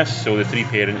be doing this, so the 3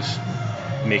 parents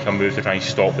make a move to try and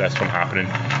stop this from happening,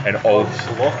 and all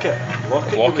Block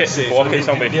it,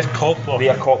 somebody. They're cop blocking. They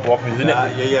are cop blocking, isn't it?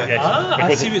 Yeah. Yes. I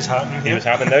Because see what's happening. See what's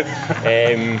happening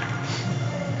now.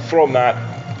 From that,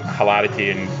 hilarity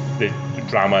and the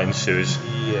drama ensues.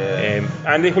 Yeah.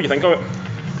 Andy, what do you think of it?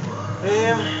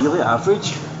 Really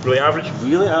average. Really average?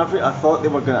 Really average. I thought they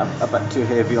were going a bit too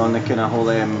heavy on the kind of whole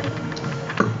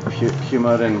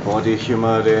humour and body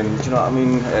humour, and do you know what I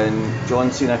mean? And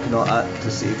John Cena cannot act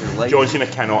to save his life. John Cena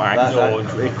cannot act.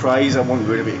 He cries. I won't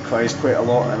worry about he cries quite a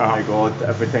lot, and oh my god,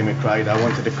 every time he cried, I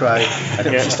wanted to cry. And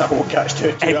it was just a whole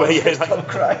catch-22. Stop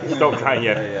crying. Stop crying,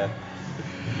 yeah.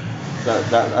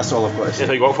 That's all I've got to say. That's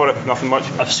how you got for it? Nothing much?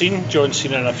 I've seen John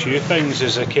Cena in a few things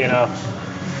as a kind of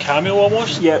cameo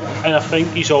almost. Yeah. And I think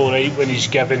he's alright when he's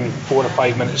given 4 or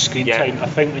 5 minutes screen time. I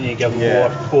think when you give him more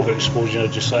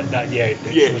overexposure, just like that, it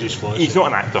shows his flaws. He's not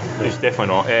an actor. No. He's definitely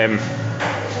not.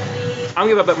 I'm going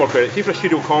to give it a bit more credit. See, for a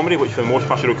studio comedy, which for the most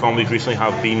part studio comedies recently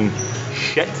have been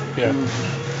shit. Yeah.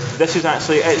 This is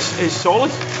actually, it's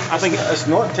solid. I think it's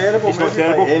not terrible. It's not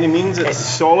terrible by any means. It's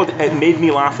solid. It made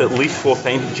me laugh at least 4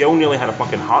 times. Jill nearly had a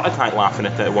fucking heart attack laughing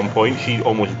at it at one point. She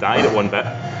almost died at one bit,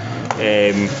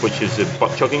 which is the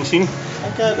butt chugging scene. I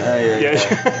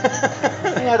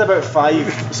had about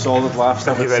 5 solid laughs.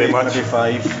 Thank you very much. Maybe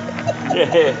 5.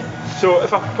 Yeah. So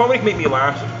if a comedy can make me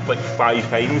laugh like 5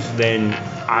 times, then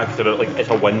I consider it like it's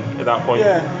a win at that point.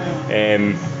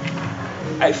 Yeah.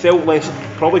 It felt less,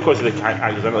 probably because of the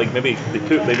actors in it, like maybe they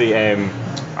put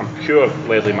I'm sure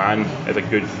Leslie Mann is a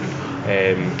good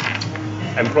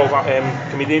improv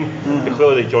comedian, but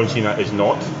clearly John Cena is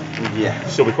not. Yeah.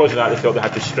 So because of that, they felt they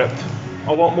had to strip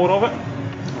a lot more of it.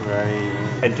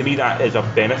 Right. And to me that is a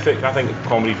benefit. I think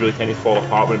comedies really tend to fall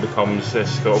apart when it becomes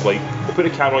this sort of like, we'll put a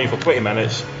camera on you for 20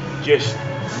 minutes, just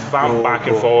vamp back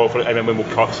and forth, and then we'll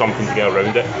cut something to get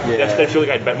around it. Yeah. This really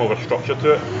got a bit more of a structure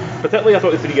to it. Particularly I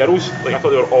thought the 3 girls, like I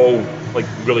thought they were all like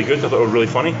really good. I thought they were really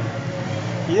funny.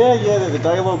 Yeah, the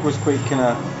dialogue was quite kind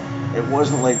of, it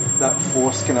wasn't like that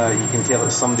forced kind of, you can tell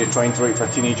it's somebody trying to write for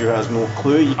a teenager who has no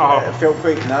clue. It felt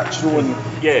quite natural and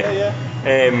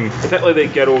particularly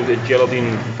the girl, the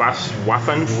Geraldine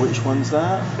Viswanathan. Which one's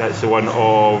that? That's the one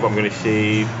of I'm going to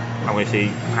say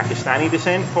Pakistani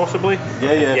descent, possibly.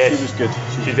 Yeah, she was good.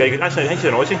 She's very good. Actually, I think she's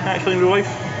an Aussie actually in real life.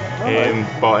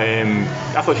 But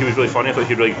I thought she was really funny. I thought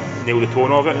she really nailed the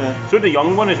tone of it. Yeah. So the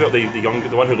young one is well, the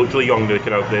one who looks really young, the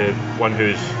one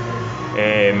who's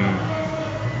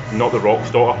not the Rock's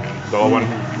daughter, the other one.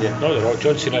 Yeah. Not the Rock,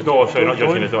 John Cena. No, sorry, not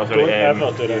John Cena's daughter. Sorry.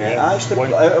 Ever do that again.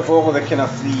 Actually, out of all of the kind of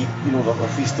 3, the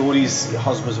 3 stories,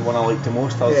 hers was the one I liked the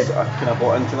most. I kind of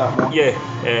bought into that more. Yeah.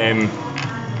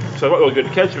 So what really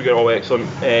good kids, we got all excellent.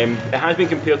 It has been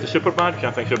compared to Superbad, which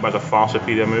I think Superbad's a far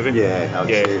superior movie. Yeah, I would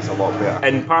say it's a lot better.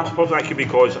 And possibly that could be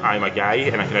because I'm a guy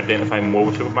and I can identify more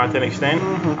with Superbad to an extent.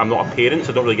 I'm not a parent,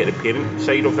 so I don't really get the parent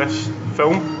side of this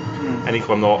film. And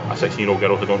equally I'm not a 16-year-old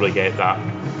girl, so I don't really get that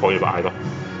point of it either.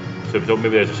 So maybe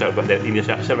there's a certain bit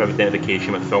of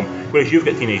identification with the film. Whereas you've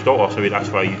got a teenage daughter, so that's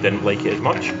why you didn't like it as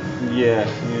much. Yeah.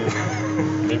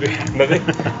 Maybe.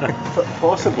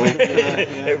 Possibly.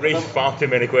 It raised far too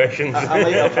many questions. I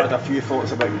might have had a few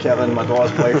thoughts about killing my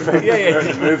daughter's boyfriend throughout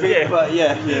the movie, but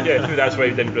yeah, so that's why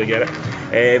we didn't really get it.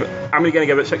 I'm going to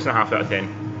give it 6.5 out of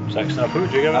 10. 6.5. Who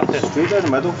would you give it? Straight down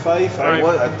the middle, 5.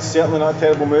 Right. It's certainly not a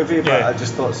terrible movie, but I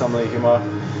just thought some of the humour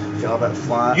felt a bit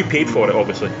flat. You paid for it,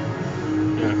 obviously.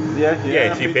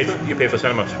 Yeah. So you paid for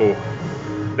cinema, so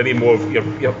maybe more of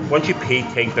your once you pay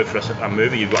 £10 for a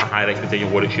movie, you've got a higher expectation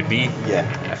of what it should be.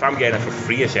 Yeah. If I'm getting it for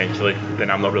free essentially,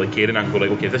 then I'm not really caring. I can go like,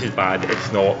 okay, if this is bad,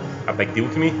 it's not a big deal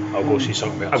to me. I'll go see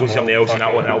something else. I'll go see something else and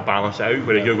that'll balance it out.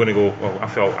 Whereas you're going to go, well,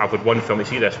 I've had one film to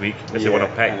see this week, this is what I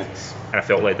picked, and I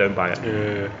felt let down by it.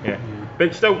 Yeah. But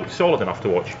it's still solid enough to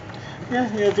watch.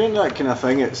 Yeah, doing that kind of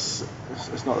thing, it's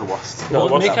not the worst.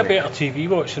 Will it make a better TV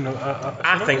watch?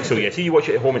 I think so, yeah. See, you watch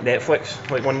it at home at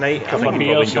Netflix like one night, I think you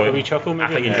beers, probably a wee chuckle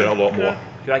maybe? I think you enjoy it a lot more.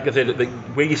 I think the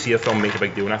way you see a film makes a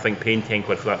big deal, and I think paying £10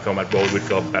 for that film, I probably would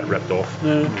feel a bit ripped off.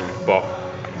 But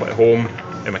at home,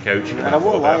 on my couch. And I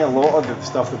won't lie, a lot of the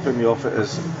stuff that put me off it is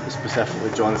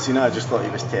specifically John Cena. I just thought he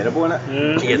was terrible in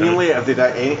it. Genuinely, if they'd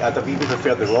I'd have even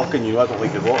preferred The Rock, and I don't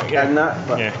like The Rock in that.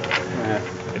 But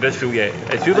it does feel, it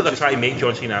feels like they're trying to make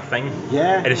John Cena a thing.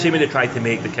 Yeah. And the same way they tried to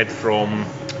make the kid from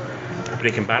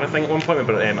Breaking Bad, I think, at one point,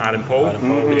 remember Aaron Paul? And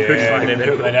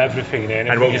everything.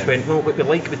 And we just went, well, we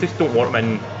just don't want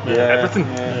him in everything.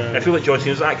 And I feel like John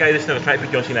Cena's that guy that's never tried to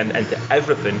put John Cena into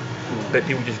everything, but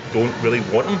people just don't really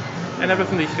want him in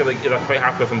everything. They just feel like they're quite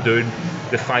happy with him doing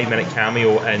the 5-minute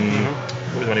cameo in,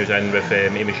 what was the one he was in with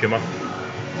Amy Schumer?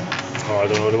 Oh, I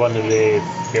don't know, the one with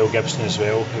Mel Gibson as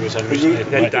well, who was in recently.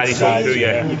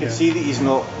 You can see that he's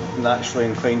not naturally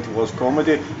inclined towards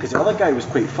comedy, because the other guy was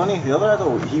quite funny, the other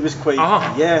adult, he was quite,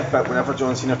 but whenever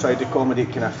John Cena tried to comedy,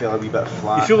 it kind of felt a wee bit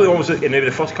flat. You feel like almost in maybe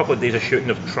the first couple of days of shooting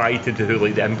have tried to do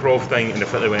like the improv thing, and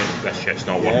they went, this shit's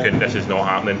not working, this is not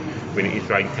happening, we need to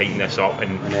try and tighten this up,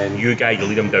 and then you guys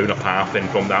lead them down a path, and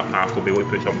from that path we'll be able to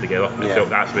put something together. I felt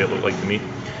that's the way it looked like to me.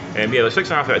 Like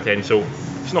 6.5 out of 10, so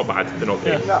it's not bad, they're not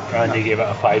great. Randy gave it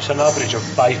a 5, so an average of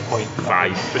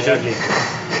 5.5. Which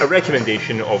is a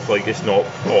recommendation of like, it's not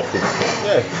awful.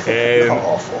 Not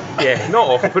awful. Yeah, not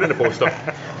awful, put it in the poster.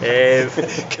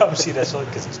 Come see this one,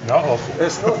 because it's not awful.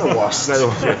 It's not the worst.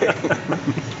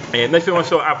 Next film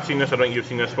I've seen this, I don't think you've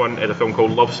seen this one, is a film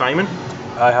called Love, Simon.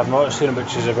 I have not seen it,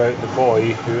 which is about the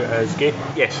boy who is gay.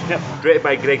 Yes, directed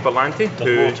by Greg Berlanti,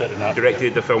 who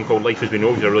directed the film called Life as We Know,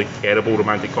 which is a really terrible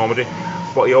romantic comedy.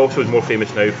 But he also is more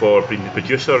famous now for being the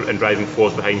producer and driving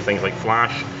force behind things like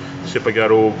Flash,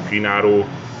 Supergirl, Green Arrow,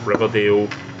 Riverdale,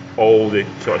 all the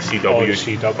sort of CW shows.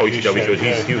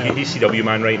 He's CW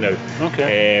man right now.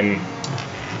 Okay.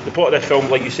 The plot of this film,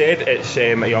 like you said, it's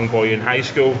a young boy in high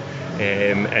school,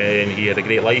 and he had a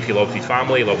great life. He loves his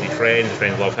family, he loves his friends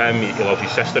love him, he loves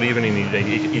his sister even, and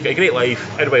he's got a great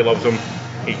life, everybody loves him.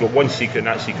 He's got one secret, and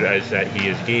that secret is that he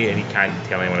is gay and he can't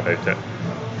tell anyone about it.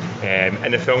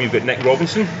 In the film you've got Nick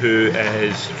Robinson, who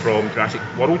is from Jurassic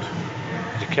World.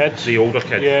 The older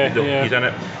kid. He's in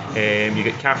it. You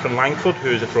get Catherine Langford,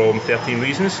 who's from 13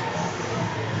 Reasons.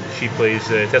 She plays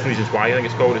 13 Reasons Why, I think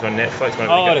it's called. It's on Netflix.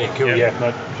 Cool,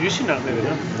 have you seen that movie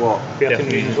then? What? 13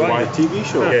 Reasons Why? The TV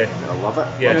show? Yeah. I love it.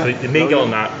 Yeah, so the main girl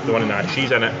in that, the one in that,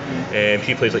 she's in it.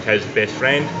 She plays like his best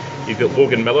friend. You've got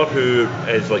Logan Miller, who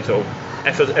is like sort of,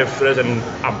 if there is a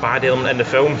bad element in the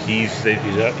film, he's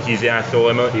the actual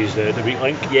element. He's the weak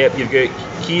link. Yeah, you've got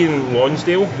Kean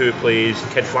Lonsdale, who plays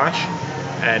Kid Flash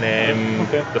in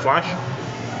The Flash.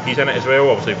 He's in it as well,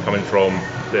 obviously coming from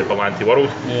the Berlanti world.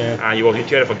 And you also get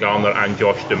Jennifer Garner and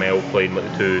Josh Duhamel playing like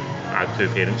the two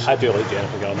parents. I do like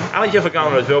Jennifer Garner. I like Jennifer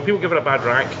Garner as well. People give her a bad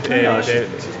rap.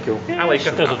 She's cool. I like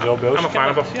her. She does her job well. I'm a fan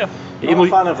of her. I'm a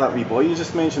fan of that wee boy you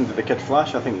just mentioned, the Kid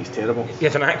Flash. I think he's terrible.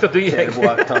 He's an actor, do you think?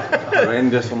 Terrible actor.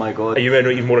 Horrendous, oh my god. Are you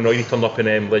even more annoyed he turned up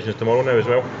in Legends Tomorrow now as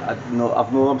well?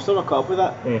 I'm still not caught up with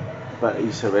that. But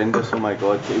he's horrendous, oh my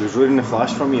god. He was ruining the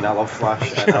Flash for me, and I love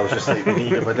Flash, and I was just like, we need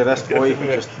to get rid of this boy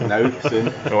just now, soon.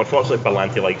 No, unfortunately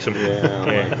Berlanti likes him.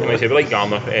 Like I say, we like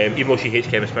Garner. Even though she hates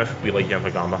Kevin Smith, we like Jennifer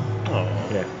Garner.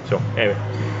 So anyway,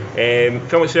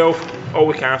 film itself, all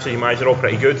the cast as you imagine, all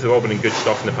pretty good. They've all been in good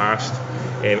stuff in the past.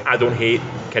 I don't hate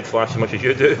Kid Flash as much as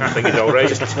you do. I think he's alright.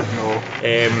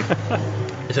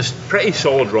 It's a pretty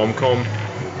solid rom-com.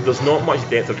 There's not much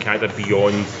depth of character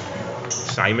beyond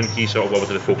Simon, he sort of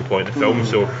obviously the focal point of the film,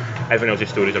 so everyone else's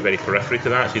stories are very periphery to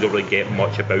that, so you don't really get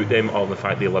much about them other than the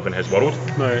fact they live in his world.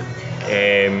 Right.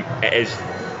 It is,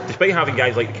 despite having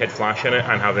guys like the Kid Flash in it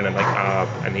and having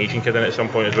an Asian kid in it at some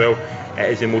point as well, it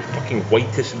is the most fucking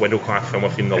whitest middle class film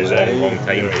I've seen in a long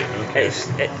time. Okay.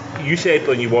 You said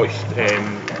when you watched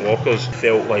Blockers,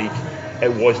 felt like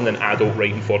it wasn't an adult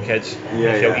writing for kids.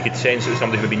 You could sense it was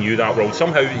somebody who maybe knew that world.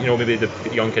 Somehow, maybe the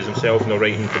young kids themselves,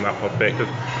 writing from that perspective.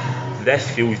 This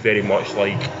feels very much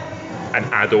like an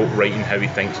adult writing how he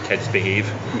thinks kids behave,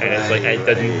 and it's like it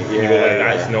didn't.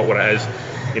 That's not what it is.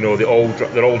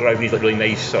 They're all driving these like really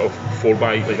nice sort of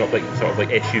 4x, like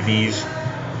SUVs.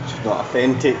 Not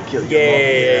authentic.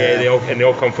 They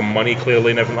all come from money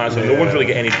clearly and everything like that. So no one's really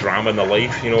got any drama in their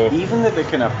life. Even the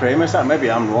kind of premise that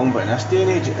maybe I'm wrong, but in this day and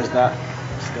age, is that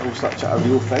still such a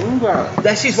real thing? Where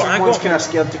this is what I got. Kind of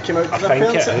scared to come out. I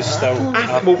think it is still.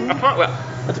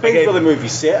 It depends where the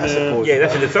movie's set, I suppose. Yeah,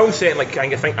 this is the film set. Like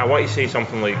I think I want to say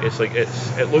something like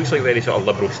it looks like very sort of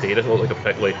liberal state. It looks like a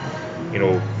particularly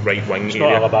right wing area. It's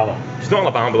not Alabama. It's not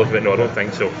Alabama, but look at it. No, I don't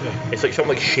think so. Yeah. It's like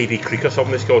something like Shady Creek or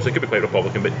something. It's called. So it could be quite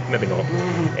Republican, but maybe not.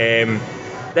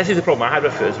 This is the problem I had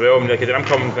with it as well. I mean, I'm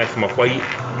coming from a white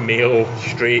male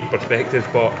straight perspective,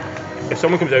 but if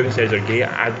someone comes out and says they're gay,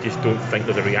 I just don't think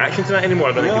there's a reaction to that anymore.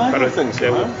 I don't think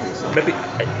so. Maybe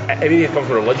it comes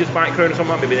from a religious background or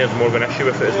something. Maybe there's more of an issue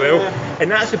with it as well.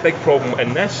 And that's the big problem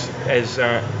in this is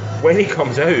when he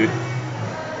comes out,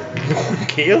 no one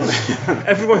cares.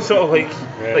 Everyone's sort of like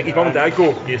your mum and dad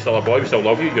go, you're still a boy, we still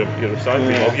love you, you're a son,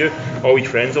 we love you. All his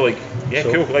friends are like, yeah,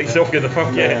 so, cool, like yourself, good the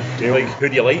fuck, like who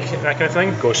do you like, that kind of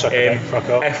thing. Go suck it, fuck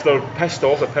off. If they're pissed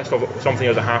off at something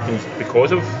else that happens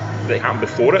because of that happened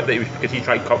before it, because he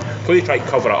tried to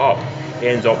cover it up, he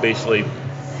ends up basically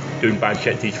doing bad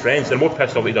shit to his friends. They're more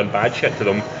pissed off that he done bad shit to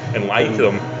them and lied to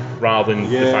them rather than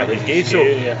the fact he's gay. So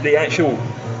the actual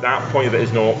that point of it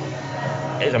is not.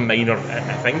 It's a minor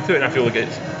thing to it, and I feel like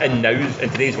it's in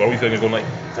today's world, you feel like you're going like,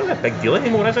 it's not a big deal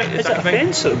anymore, is it? Is it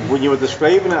offensive? When you were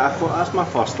describing it, I thought that's my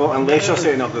first thought. Unless you're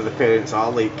setting up that the parents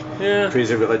are like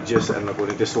crazy religious and they're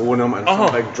going to disown him and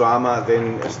some big drama,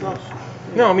 then it's not.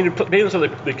 No, I mean the parents are the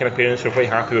kind of parents who are quite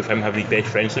happy with him having his best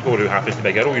friend sleep over who happens to be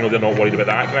a girl. They're not worried about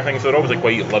that kind of thing. So they're obviously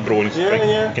quite liberal and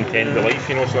content with life.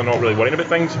 So they're not really worrying about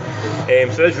things.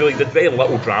 So there's very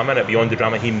little drama in it beyond the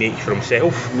drama he makes for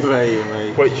himself.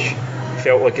 Right. Which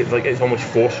felt like it's almost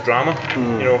forced drama.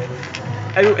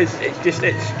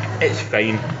 It's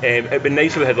fine. It'd be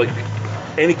nice if they had like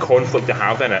any conflict they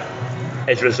have in it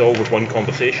is resolved with one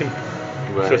conversation.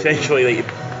 Right. So essentially, like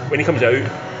when he comes out,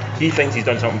 he thinks he's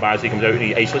done something bad, so he comes out and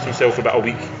he isolates himself for about a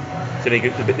week. So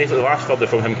basically the last third of the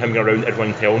film, him coming around,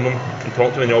 everyone telling them and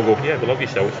talking to them, and they all go, yeah, we love you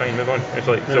still, it's fine, move on. It's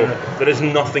like so there is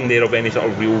nothing there of any sort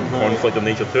of real conflict of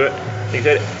nature to it. Like I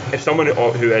said, if someone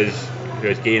who is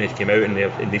gay and has came out and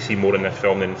they see more in this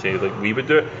film than say like we would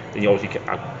do it, then you obviously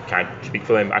I can't speak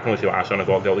for them. I can only say what I saw, and I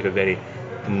thought it felt like a very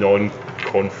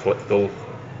non-conflictual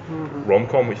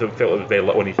rom-com, which I felt was very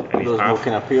little in his path. There's no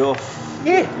kind of payoff.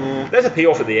 Yeah, there's a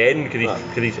payoff at the end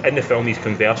because he's in the film. He's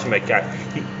conversing with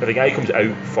the guy comes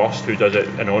out first who does it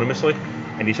anonymously,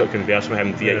 and he's sort of conversing with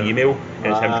him via email, and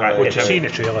it's him trying. Which you see in the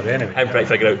trailer anyway. Him trying to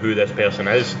figure out who this person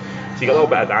is. So you got a little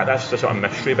bit of that. That's the sort of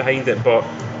mystery behind it, but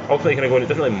ultimately kind of going, it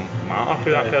doesn't really matter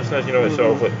who that person is. It's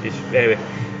sort of like anyway.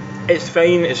 It's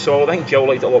fine, it's solid. I think Jill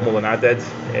liked it a lot more than I did.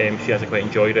 She hasn't quite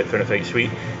enjoyed it, found it quite sweet.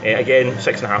 Again,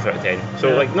 6.5 out of 10.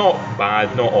 So like not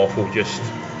bad, not awful, just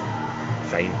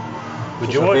fine.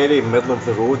 Would you watch a very middle of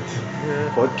the road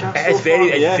podcast? It's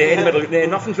very middle.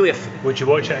 Nothing's really. Would you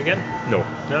watch it again? No.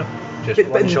 Just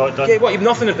one shot done. Yeah,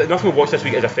 nothing we watched this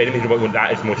week is offending me.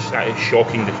 That is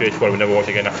shocking. The first one I would never watch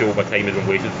again. I feel my time has been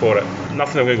wasted for it.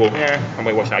 Nothing I'm going to go. I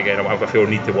might watch that again. I feel I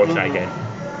need to watch that again.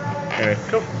 Anyway,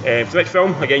 cool. So next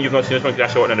film, again you've not seen this one because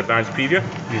I saw it in an advanced preview.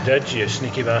 You did, you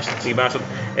sneaky bastard.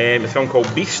 It's a film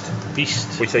called Beast,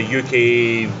 which is a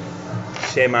UK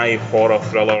semi-horror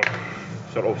thriller,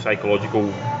 sort of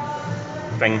psychological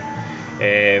thing.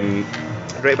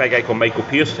 Written by a guy called Michael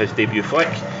Pearce, his debut flick.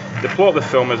 The plot of the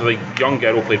film is a young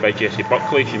girl played by Jessie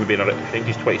Buckley. She's maybe I think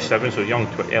she's 27, so young,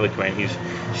 early 20s.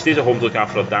 She stays at home to look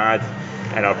after her dad,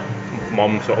 and her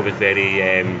mum sort of is very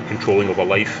controlling of her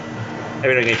life.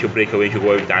 Every now and again she'll break away, she'll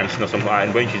go out dancing or something like that,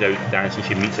 and when she's out dancing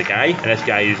she meets a guy, and this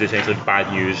guy is essentially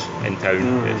bad news in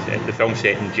town. The film's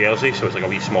set in Jersey, so it's like a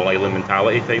wee small island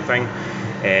mentality type thing,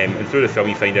 and through the film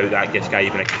you find out that this guy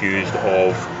has been accused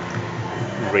of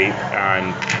rape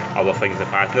and other things in the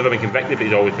past. Never been convicted, but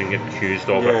he's always been accused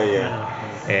of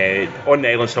it. On the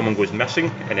island someone goes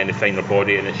missing, and then they find her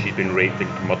body and she's been raped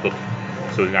and murdered.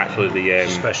 So naturally the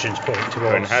suspicions point on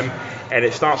towards him, and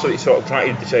it starts out sort of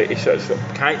trying to decide, it's sort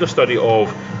of character study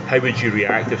of how would you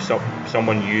react if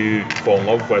someone you fall in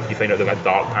love with, you find out they've got a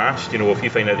dark past. You know, if you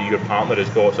find out that your partner has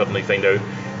got, suddenly find out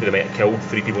that they might have killed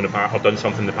 3 people in the past or done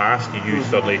something in the past, you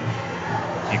suddenly,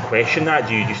 do you question that?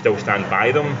 Do you still stand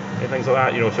by them and things like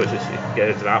that? You know, so it's get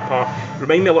into that part.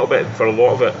 Remind me a little bit, for a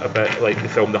lot of it, a bit like the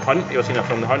film The Hunt. You ever seen that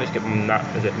film The Hunt? It's given that,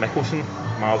 is it Mickelson?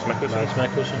 Miles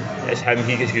Mickelson. It's him.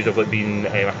 He gets accused of like being a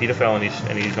paedophile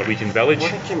in his Norwegian village.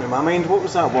 What came to my mind? What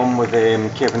was that one with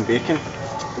Kevin Bacon,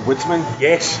 the woodsman?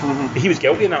 Yes, he was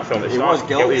guilty in that film. He was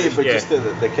guilty, but yeah. just the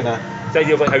kind of the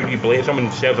idea of like how do you blame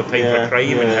someone serves a time for a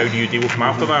crime and how do you deal with them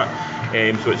after that?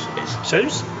 So it's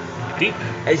sounds deep.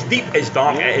 It's deep, it's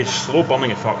dark, it is slow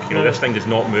burning as fuck. You know, this thing does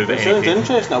not move. It sounds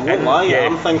interesting, I won't lie. Yeah.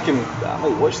 I'm thinking I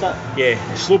might watch that.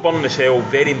 Yeah, it's slow burning as hell,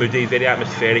 very moody, very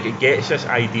atmospheric. It gets this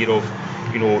idea of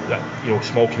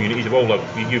small communities of all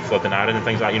you've lived in Arran and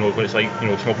things like that, you know, where it's like, you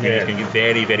know, small communities can get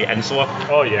very, very insular.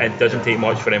 Oh yeah. And it doesn't take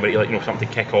much for anybody to, like, you know, something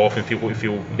to kick off and people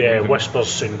feel. Yeah, whispers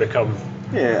soon become.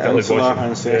 Yeah, insular,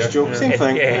 ancestral, same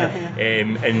thing.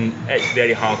 And it's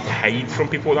very hard to hide from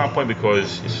people at that point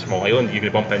because it's a small island. You're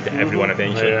going to bump into everyone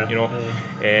eventually, you know.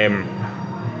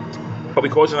 But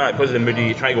because of that, because of the moody,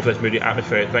 you try to go for this moody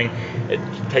atmospheric thing,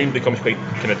 time becomes quite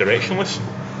kind of directionless.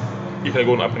 You kind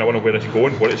of go, I kind of wonder where it's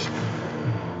going, what its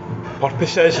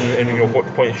purpose is, and you know what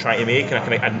point it's trying to make,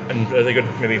 and really good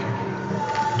maybe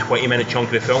 20-minute chunk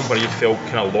of the film where I just felt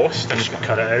kind of lost. And just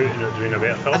cut it out and not doing a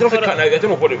better film. I don't know if it cut it out. I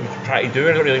don't know what it was trying to do.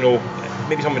 I don't really know.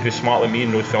 Maybe someone who's smarter than me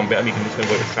and knows film better than me can explain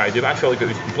what it was trying to do. But I felt like it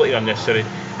was completely unnecessary.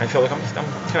 I felt like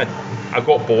I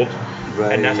got bored.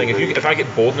 Right, and that's like if I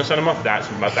get bored in the cinema, that's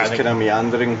kind of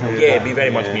meandering. Yeah, it'd be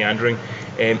very much meandering.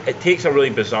 It takes a really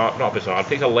it takes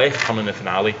a left turn in the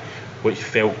finale, which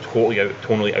felt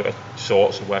tonally out of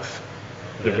sorts with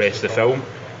the rest of the film.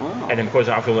 Oh. And then because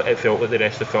of that, it felt like the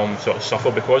rest of the film sort of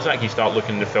suffered because of that. You start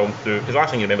looking the film through, because the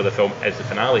last thing you remember the film is the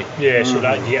finale. Yeah, so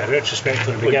that you get a retrospect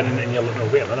from the beginning and you're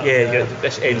looking, wait a minute. Yeah,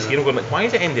 this ends here, going like, why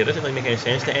does it end there? It doesn't really make any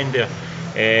sense to end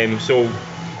there. So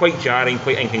quite jarring,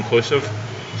 quite inconclusive.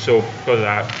 So because of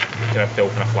that, it kind of fell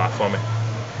kind of flat for me.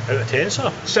 Out of 10,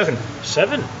 sir? 7.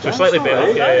 7? So That's slightly better.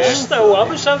 right. That's still, I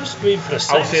was waiting for a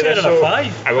 6 I'll say this, and a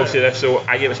 5. I will say this, so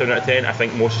I gave it a 7 out of 10. I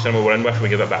think most of the cinema we're in with, we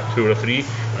give it about 2 or 3.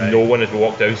 Right. No one has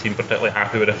walked out seemed particularly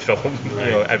happy with this film. Right.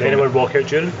 You know, did anyone walk out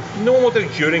during? No one walked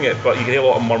out during it, but you can hear a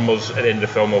lot of murmurs at the end of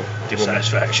the film of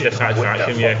dissatisfaction.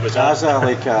 Yeah. As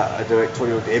a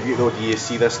directorial debut though, do you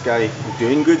see this guy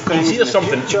doing good things? You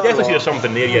definitely see there's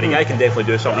something there. Yeah, the guy can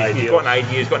definitely do something. He's got an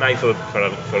idea. He's got an eye for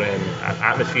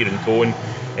atmosphere and tone.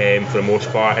 For the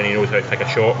most part, and he knows how to take a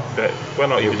shot, but we're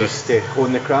not He'll just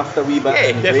hone the craft a wee bit.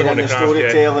 Yeah, definitely hone the craft,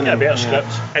 storytelling. Yeah, better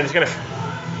script. And it's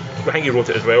I think he wrote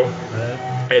it as well.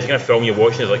 And it's going to film you're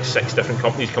watching. There's like 6 different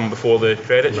companies coming before the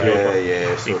credits. So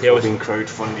it's all been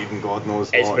crowdfunded and God knows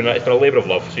what. It's been a labour of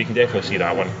love, so you can definitely see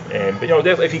that one. But you know,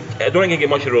 definitely, I don't think you get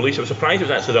much of a release. I was surprised it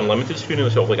was actually the unlimited screening,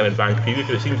 sort of like an advanced preview,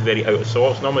 because it seems very out of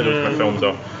sorts. Normally those kind of films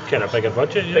are kind of bigger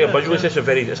budget.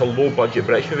 It's a low budget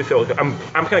British movie film. I'm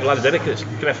kind of glad I did it, because it's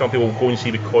kind of film people go and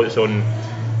see because it's on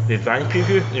the advanced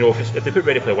preview. You know, if they put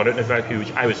Ready Player One out in advanced preview,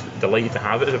 which I was delighted to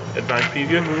have it as an advanced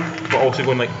preview, but also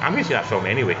going like, I'm going to see that film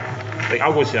anyway. Like,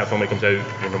 I'll go and see that film when it comes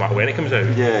out, no matter when it comes out.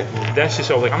 Yeah. This is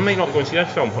sort of like, I might not go and see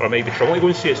this film, or I might be struggling to go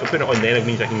and see it, so putting it on then it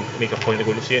means I can make a point of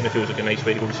going to see it, and it feels like a nice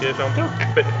way to go and see the film.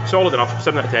 But solid enough,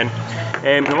 7 out of 10.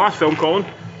 And the last film, Colin.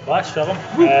 Last film,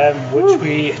 which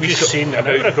we just seen an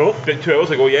hour ago. About 2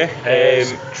 hours ago, yeah.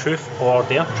 Is Truth or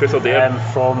Dare. Truth or Dare.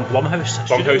 From Blumhouse.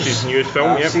 Blumhouse's newest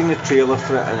film, I've seen the trailer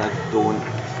for it and I don't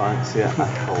fancy it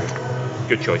at all.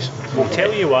 Good choice. We'll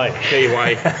tell you why.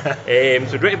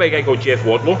 So directed by a guy called Jeff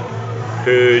Wadlow,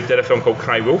 who did a film called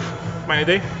Cry Wolf back in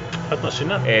the day. I've not seen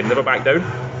that. Never Back Down.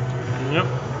 Yep.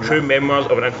 True Memoirs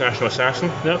of an International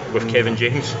Assassin with Kevin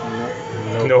James.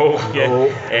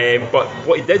 But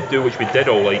what he did do, which we did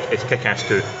all like, is Kick-Ass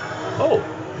 2. Oh,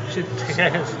 he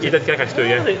did Kick-Ass 2,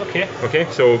 yeah. Really? Okay,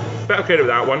 so bit of credit with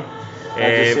that one.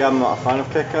 I just say I'm not a fan of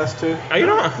Kick-Ass 2. Are you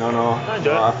not? No.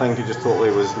 I think it just totally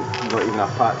was not even a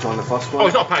patch on the first one. Oh,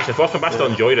 it's not a patch on the first one, but I still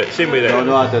enjoyed it. Same way that.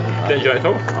 No, I didn't. Didn't enjoy it at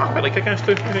all. I quite like Kick-Ass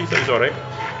 2. I think it was alright.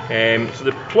 So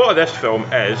the plot of this film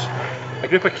is a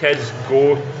group of kids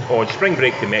go on spring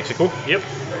break to Mexico. Yep.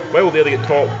 While there, they get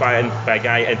talked by a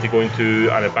guy into going to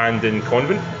an abandoned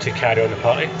convent to carry on the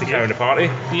party.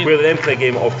 Where they then play a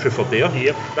game of Truth or Dare.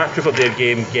 Yep. That Truth or Dare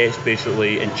game gets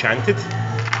basically enchanted.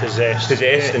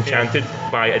 Possessed, enchanted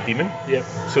by a demon. Yep.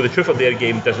 So the Truth or Dare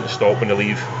game doesn't stop when they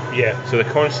leave. Yeah. So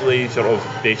they're constantly sort of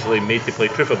basically made to play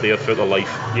Truth or Dare throughout their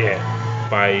life. Yeah.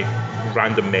 By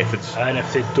random methods. And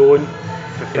if they don't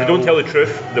If they don't tell the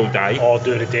truth, they'll die. or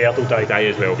do the dare, they'll die. Die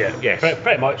as well. Yeah, Yes.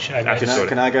 pretty much. And That's it's- Sorry.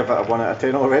 Can I give it a 1 out of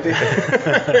 10 already?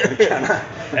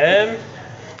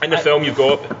 In the film, you've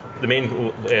got the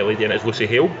main lady in it is Lucy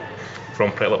Hale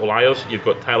from Pretty Little Liars. You've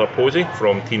got Tyler Posey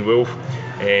from Teen Wolf,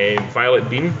 Violet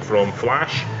Bean from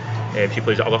Flash. She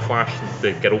plays the other Flash,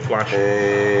 the girl Flash,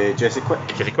 Jesse Quick.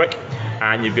 Jesse Quick.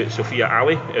 And you've got Sophia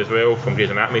Ali as well from Grey's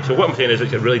Anatomy. So what I'm saying is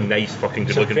it's a really nice, fucking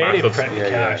It's a good-looking very bastard. pretty Yeah,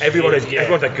 cast. Everyone's Yeah.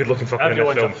 a good-looking fucker in this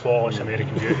Everyone's a film. flawless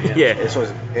American Beauty. Yeah, This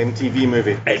was MTV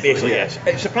movie. it basically is.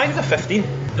 It's surprising it's a 15.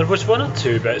 There was one or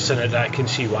two bits in it that I can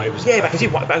see why it was. Yeah, but I can see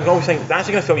what. But I always think that's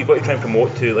the kind of film you've got to try and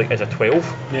promote to like as a 12,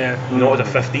 Yeah. not as a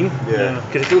 15. Yeah.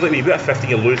 Because it feels like when you put a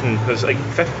 15, you're losing. Because like,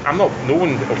 I'm not. No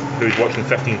one who's watching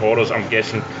 15 horrors, I'm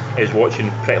guessing, is watching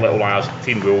Pretty Little Liars,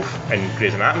 Teen Wolf, and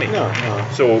Grey's Anatomy. No.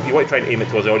 So you want to try and aim it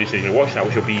towards the audience who's going to watch that,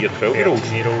 which will be your 12-year-olds.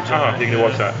 13-year-olds, Ah, you're going to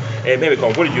watch that. Maybe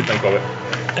Colin, what did you think of it?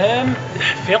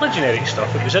 Fairly generic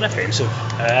stuff. It was inoffensive.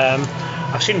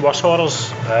 I've seen worse horrors.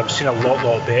 I've seen a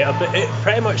lot better, but it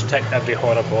pretty much ticked every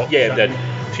horror box. Yeah, it did.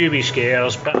 Few wee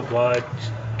scares, bit of blood,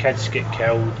 kids get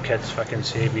killed, kids fucking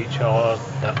save each other,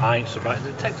 their aunts are back.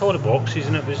 It ticked all the boxes,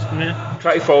 and it was meh.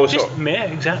 Try to follow Just sort of, meh,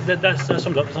 exactly. That sums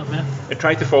up something meh. it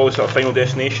tried to follow sort of Final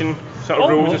Destination sort of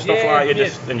rules and Almost, stuff yeah, like that. You yeah.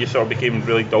 just and you sort of became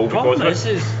really dull because Problem of it.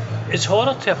 is it's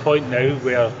horror to a point now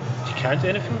where you can't do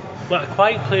anything. Like A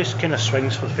Quiet Place kind of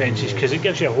swings for the fences because it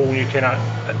gives you a whole new kind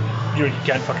of, you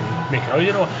can't fucking make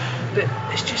it out, But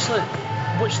it's just like,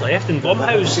 what's left in There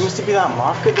Blumhouse? seems to be that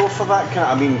market though for that kind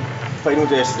of, I mean, Final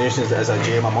Destination is a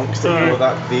gem amongst it,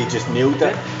 that they just nailed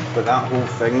it, but that whole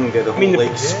thing, the whole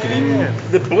like Scream.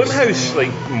 The Blumhouse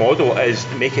like model is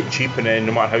make it cheap, and then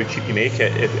no matter how cheap you make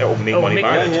it, it'll make It'll money make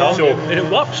back. it a ton, So and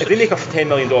it works. if they make a $10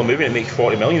 million movie and it makes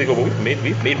 $40 million, they go, well,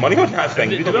 we've made money on that thing.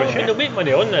 We don't give a They'll shit. make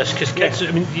money on this because kids,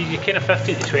 I mean, you kind of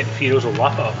 15 to 23-year-olds will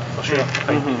laugh at it for sure.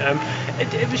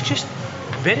 It was just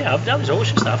very average. That was all,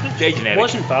 just average. Very generic.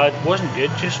 Wasn't bad, wasn't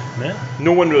good, just meh.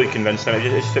 No one really convinced them.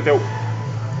 It felt.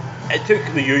 It took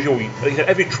the usual. Like I said,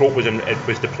 every trope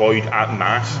was deployed at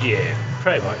mass, Yeah,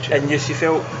 pretty much. Yeah. and you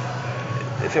felt.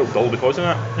 It felt dull because of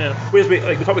that. Yeah. Whereas we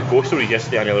talked about Ghost Stories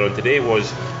yesterday and earlier on today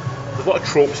was there's a lot of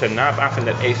tropes in that, but I think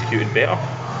they're executed better.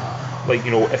 Like,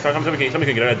 if somebody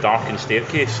can get down a darkened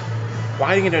staircase,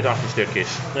 why are they going down a darkened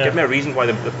staircase? Yeah. Give me a reason why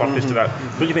the purpose to that.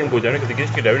 Don't you make them go down it? If they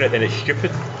just go down it, then it's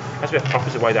stupid. That's the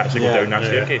purpose of why they actually go down that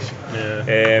staircase.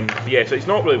 Yeah. So it's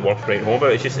not really worth writing home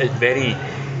about. It's very,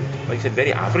 like I said,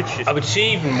 very average. I would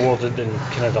say even more than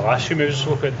kind of the last few movies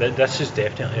we spoke about, this is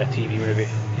definitely a TV movie.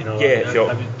 Yeah, sure.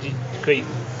 I would, quite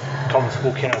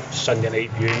comfortable kind of Sunday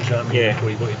night viewings, before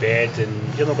you go to bed,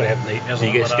 and you're not going to have nightmares. So you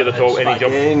or get anything scared like at all, that. any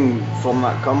jump? Again, from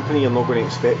that company, you're not going to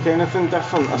expect anything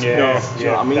different. I suppose. Do you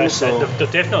know what I mean? That's So it.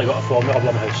 They've definitely got a formula,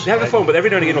 Blumhouse. They have a film, but every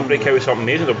now and again they'll break out with something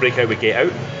amazing. They'll break out with Get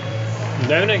Out,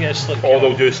 Now and again, it's like. or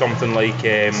they'll do something like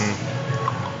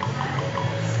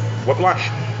Whiplash.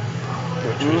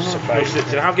 Which was surprising.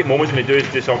 They have get moments when they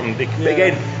do something. But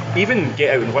again, even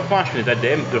Get Out and Whiplash, when they did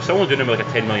them, they're still only doing them with like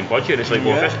a $10 million budget. It's like,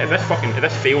 well, if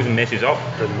this fails and messes up,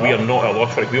 we are not at a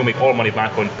loss for it. We'll make all our money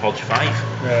back on Purge 5.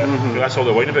 Yeah. That's all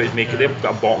they're worrying about is making. They've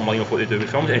got a bottom line of what they do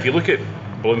with films. And if you look at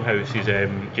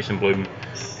Blumhouse's Jason Blum,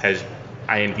 his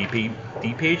IMDb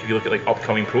page, if you look at like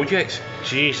upcoming projects,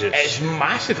 Jesus. it's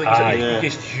massive. Like, Aye.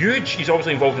 he's huge. He's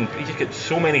obviously involved in. He's just got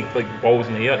so many like balls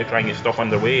in the air to try and get stuff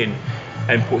underway, and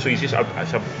so he's just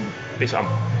basically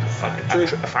a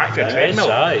factory, a treadmill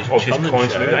It's of just churning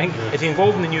constant. shit. I think is he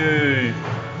involved in the new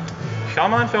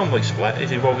Shyamalan film like Split? Is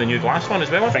he involved in the new Glass one as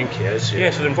well? I think he is.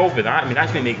 Yeah, so they're involved with that. I mean,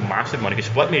 that's going to make massive money because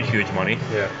Split made huge money.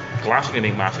 Yeah. Glass is going to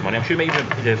make massive money. I'm sure maybe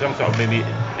there's some sort of maybe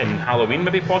in Halloween,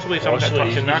 maybe possibly some sort of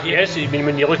touch in that. Yes, I mean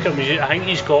when you look at him, I think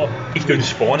he's doing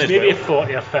Spawn as maybe well.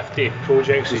 40 or 50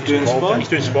 projects. He's doing Spawn? He's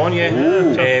doing Spawn, yeah.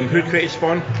 Who created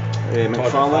Spawn?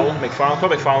 McFarlane.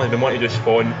 Todd McFarlane has been wanting to do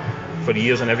Spawn for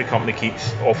years, and every company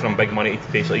keeps offering him big money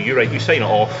to basically, you sign it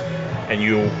off and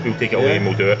we'll take it away and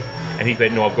we'll do it. And he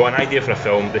went, no, I've got an idea for a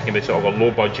film that can be sort of a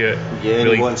low budget. Yeah,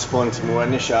 really, he wants Spawn to be more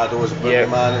in the shadows,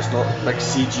 Boogeyman, it's not big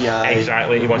CGI.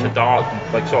 Exactly, he wants a dark,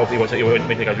 like sort of, he wants to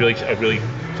make like a really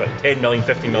sort of 10 million,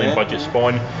 15 million budget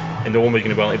Spawn, and no one was going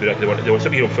to be willing to do it. They want a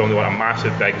superhero film, they want a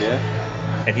massive big.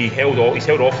 And he's held off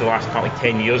for the last apparently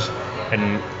 10 years,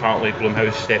 and apparently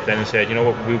Blumhouse stepped in and said, you know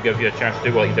what, we'll give you a chance to do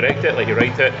it, let you direct it, let you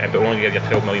write it, but we'll only give you a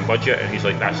 12 million budget. And he's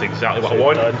like, that's exactly what I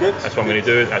want, that's what I'm going to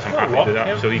do, I'm happy to do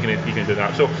that. So he can do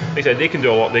that. So they said they can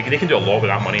do a lot, they can do a lot with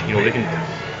that money, they can.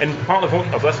 And part of what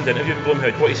I've listened to an interview with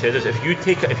Blumhouse, what he says is if you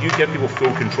give people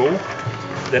full control,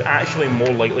 they're actually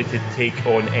more likely to take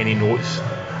on any notes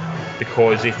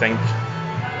because they think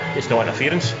it's not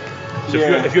interference. So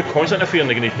if you're constantly interfering,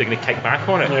 they're going to kick back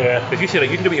on it. Yeah. If you say, like,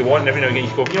 you can do what you want, and every now and again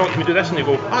you go, you know what, can we do this? And they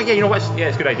go, oh yeah, you know what,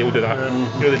 it's a good idea, we'll do that.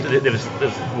 You know, there's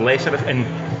less of it, and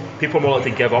people are more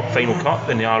likely to give up Final Cut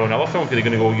than they are on other films, because they're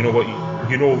going to go, you know what,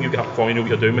 you get a point, you know what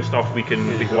you're doing with stuff, we can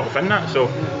work within that. So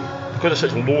because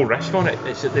there's such low risk on it,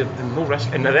 there's no risk,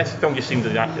 and this film just seems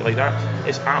exactly like that.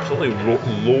 It's absolutely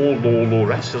low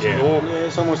risk. There's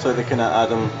it's almost like the kind of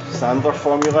Adam Sandler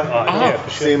formula. For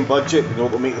sure. Same budget, you know,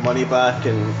 they'll make the money back,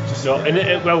 and just and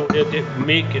it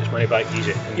make its money back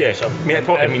easy.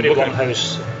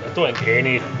 Blumhouse, I don't think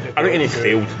any. I reckon it's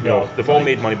failed. No, they've all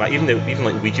made money back. Even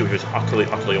like Ouija, which was utterly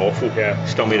awful,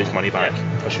 still made its money back.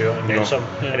 For sure, and then some.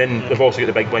 And then they've also got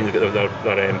the big ones. They've got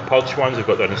their Purge ones. They've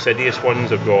got their Insidious ones.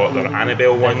 They've got their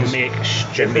Annabelle ones. They make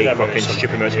stupid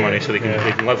amounts of money, so they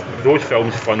can live. Those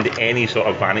films fund any sort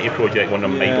of vanity project one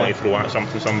of them might want to throw at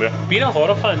something somewhere. Being a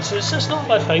horror fan, it's not a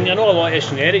bad thing. I know a lot is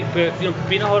generic, but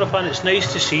being a horror fan, it's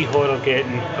nice to see horror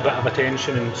getting a bit of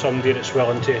attention and somebody that's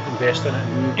willing to invest in it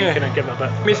and kind of give it a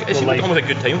bit. It's almost a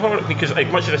good time for it, because like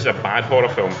much of this is a bad horror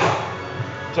film.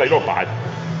 Sorry, not bad.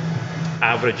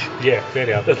 Average. Yeah,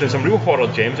 very average. There's been some real horror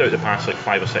gems out the past like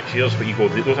 5 or 6 years, but you go,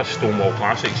 those are Stonewall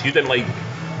classics. You didn't like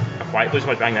A Quiet Place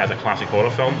much, but I think that as a classic horror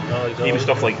film. No, exactly. Even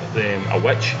stuff like A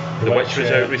Witch. The Witch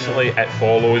was out recently. It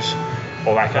Follows.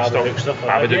 All that kind of stuff.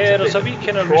 Like that. Yeah, there's a wee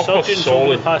kind of resurgence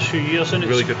over the past few years, and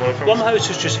really good horror films. Blumhouse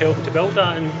has just helped to build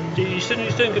that, and he's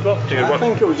doing good work. I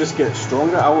think it will just get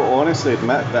stronger. I will honestly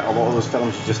admit that a lot of those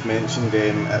films you just mentioned,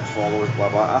 It Follows, blah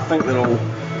blah, I think they're all,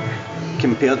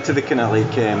 compared to the kind of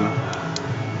like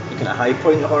the kind of high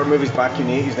point of horror movies back in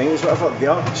the 80s, 90s, whatever, they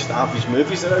are just average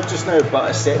movies that are out just now, but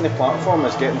it's setting the platform,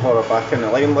 it's getting horror back in the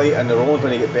limelight, and they're only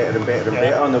going to get better and better and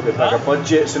better, and they'll get bigger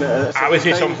budgets. And I would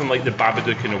say something like The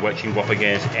Babadook and The Witch can go up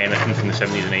against anything from the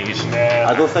 70s and 80s.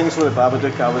 I don't think so with The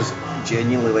Babadook. I was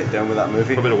genuinely let down with that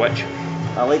movie. What about The Witch?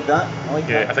 I like that. I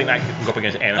think that can go up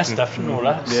against anything. That's different, though.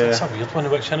 That's a weird one, The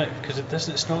Witch, isn't it? Because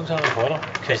it's not exactly horror.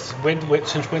 Since when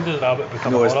did The Rabbit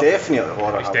become horror? No, it's definitely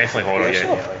horror. It's definitely horror,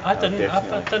 yeah. I didn't. I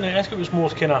think it was more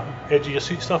kind of edge of your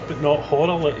seat stuff, but not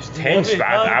horror. Like, it's tense, but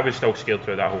I was still scared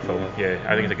through that whole film. Yeah,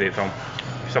 I think it's a great film.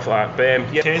 Stuff like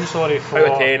that. But, 10, sorry, 4. Out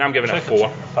of 10, I'm giving it a 4.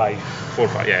 5. 4 or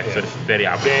 5, yeah. So it's very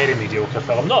average. Very mediocre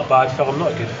film. Not a bad film,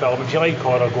 not a good film. If you like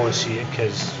horror, go and see it,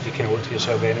 because you can owe it to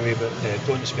yourself anyway, but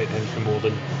don't expect anything more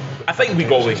than... I think we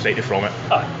got what we expected from it.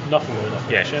 Nothing more,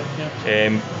 nothing less.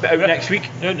 Yeah. But out next week.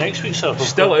 Out next week, sir.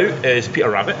 Still out is Peter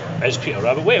Rabbit.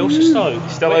 What else is still out?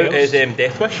 Still out is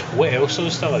Death Wish. What else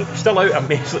is still out? Still out,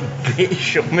 Amazing Great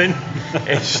Showman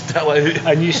is still out.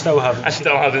 And you still haven't? I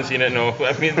still haven't seen it, no.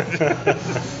 I mean,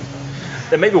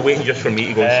 they might be waiting just for me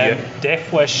to go and see it.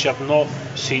 Death Wish I've not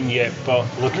seen yet, but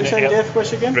looking at it. Death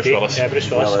Wish again? Bruce Willis. Yeah,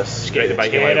 Bruce Willis.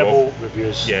 Terrible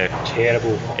reviews. Yeah.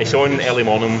 Terrible. It's on early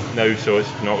morning now, so it's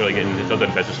not really getting. It's not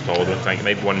doing business at all. I don't think it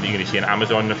might be one that you're going to see on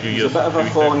Amazon in a few years. He's a bit of a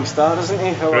falling star, isn't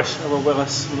he? Bruce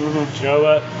Willis. Mm-hmm. Do you know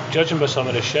what? Judging by some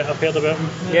of the shit I've heard about him,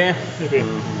 maybe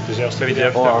deserves to be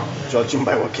there. Or judging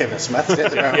by what Kevin Smith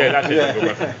said. Yeah, that's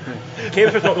it.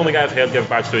 Kevin Smith's not the only guy I've heard give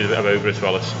bad stories about Bruce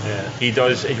Willis. Yeah.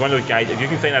 He's one of those guys. If you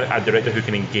can find a director who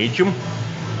can engage him,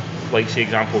 like say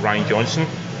example Rian Johnson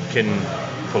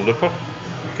for Looper,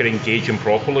 can engage him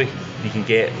properly, you can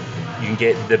get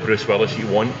the Bruce Willis you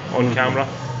want on camera.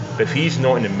 But if he's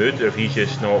not in the mood, or if he's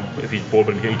bored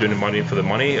and he's doing the money for the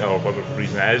money, or whatever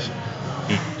reason it is,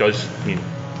 he does. I mean,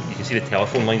 you can see the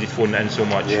telephone lines he's phoning in so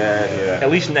much. Yeah.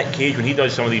 At least Nick Cage, when he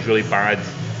does some of these really bad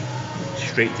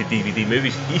straight to DVD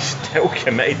movies, he's still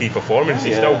committed to performance.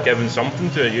 He's still giving something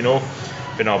to it,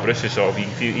 But no, Bruce is sort of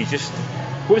he's just.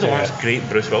 What was the last great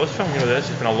Bruce Willis film? This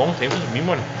has been a long time since I've seen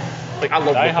one. Like I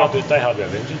love Die Hard with a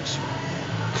Vengeance.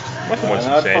 I'd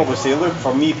probably say Luke.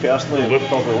 For me personally,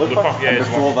 probably Looper. And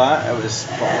before that, it was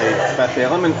probably Fifth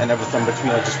Element, and everything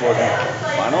between I just wasn't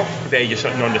a fan of. There, you're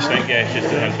sitting on the stink. Yeah,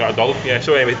 it's got a dull. Yeah.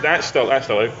 So anyway, that's still out.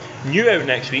 New out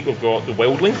next week. We've got The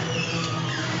Wildling.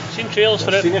 Seen trailers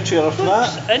for it. Seen a trailer for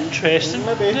that. Interesting.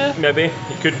 Maybe.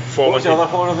 You could fall into... What's the other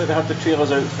horror that they have the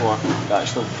trailers out for? That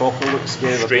actually proper looks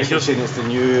scary. They're saying it's the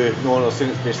new... No, they're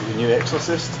saying it's basically the new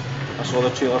Exorcist. I saw the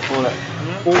trailer for it.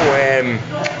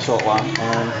 Sort of like...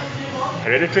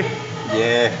 Hereditary?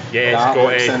 Yeah. Yeah,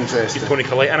 it's got Toni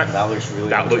Collette in it. That looks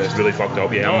really fucked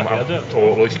up, yeah.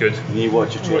 It looks good. You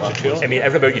watch a trailer. I mean,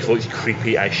 everybody just looks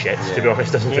creepy as shit, to be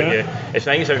honest, doesn't it? Yeah. It's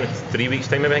out in 3 weeks'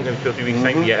 time, I think, in 2 or 3 weeks'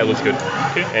 time. Yeah, it looks good.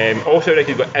 Okay. Also,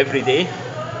 you've got Every Day,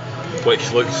 which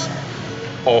looks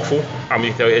awful. I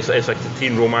mean, it's like a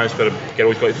teen romance where a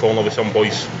girl's got to fall in love with some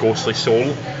boy's ghostly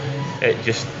soul. It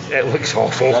It looks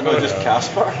awful. Is that not just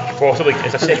Casper? Possibly,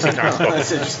 it's a sexy Casper. It's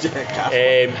just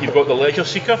Casper. You've got The Leisure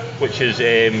Seeker, which is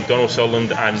Donald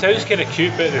Sutherland and... Sounds kind of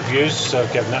cute, but reviews are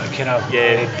giving it a kind of...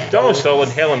 Yeah, Donald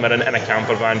Sutherland, Helen Mirren in a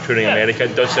camper van touring America.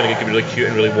 It does sound like it could be really cute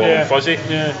and really warm and fuzzy,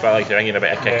 but I like the ringing a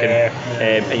bit of kicking.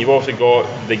 And you've also got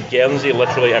the Guernsey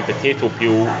Literary and Potato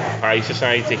Peel Pie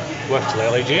Society. With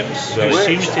Lily James, Right. who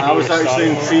seems to be I was the star. actually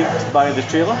intrigued by the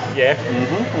trailer. Yeah.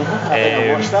 I think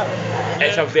I watched that.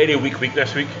 It's a very weak week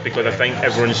this week because I think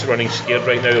everyone's running scared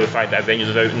right now of the fact that Avengers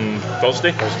is out on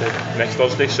next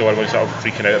Thursday, so everyone's sort of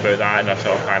freaking out about that and they're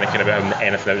sort of panicking about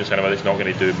anything out in cinema that's not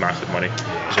going to do massive money.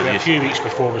 So A few weeks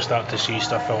before we start to see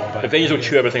stuff out of it. Avengers will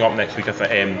chew everything up next week, I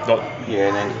think. Yeah,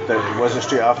 and then there wasn't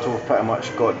straight after we've pretty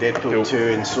much got Deadpool 2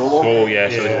 and Solo. So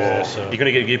yeah, so-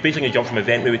 you're basically going to jump from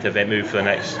event movie to event movie for the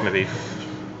next maybe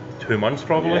 2 months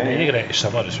probably. Yeah. And you get into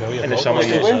summer as well. In the summer,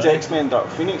 yeah. When's X-Men Dark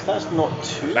Phoenix? That's not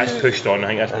too... That's pushed on. I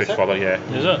think that's Is pushed it? further. Yeah.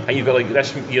 Is it? I think you've got like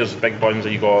this year's big ones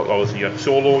that you got. Obviously, you have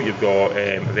Solo. You've got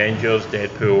Avengers,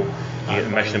 Deadpool. You get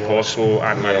Mission Impossible,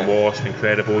 Ant-Man and Wasp,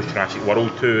 Incredibles, Jurassic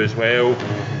World 2 as well.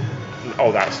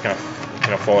 All that's kind of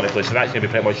falling into place. So that's going to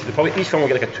be pretty much. Probably each film will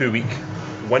get like a 2-week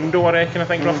window, I reckon. I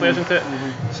think roughly, isn't it?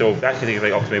 So that's going to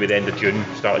take right up to maybe the end of June,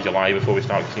 start of July before we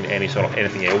start seeing any sort of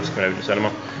anything else coming out in the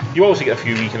cinema. You also get a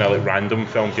few kind of like random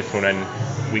films just thrown in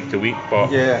week to week,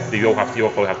 but you'll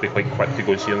probably have to be quite quick to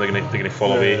go and see them. They're going to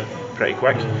fall away pretty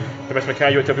quick. But Miss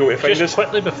McKay, you want to tell me what to find Just us?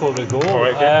 quickly before we go,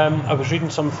 Alright, okay. I was reading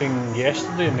something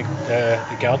yesterday in the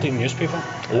Guardian newspaper.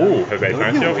 Oh, how very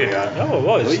fancy of you. Oh, it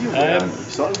was.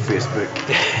 It's on Facebook.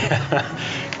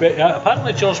 But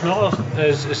apparently George Miller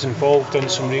is involved in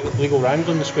some legal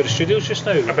wranglings with the studios just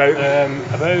now.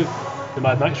 About the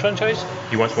Mad Max franchise.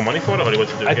 He wants more money for it, or he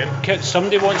wants to do it again?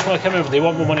 Somebody wants more, I can't remember if they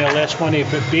want more money or less money,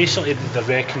 but basically they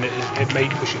reckon it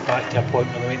might push it back to a point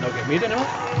where they might not get made anymore.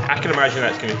 I can imagine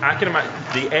that's going to. I can imagine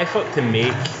the effort to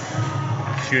make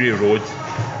Fury Road.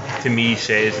 To me,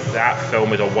 says that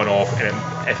film is a one-off, and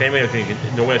if anyone else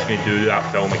no one else is going to do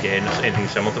that film again, or anything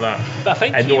similar to that. But I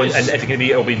think and and if it's going to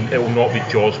be, it will not be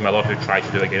George Miller who tries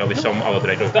to do it again. It'll be some other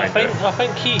director. But I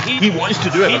think he wants to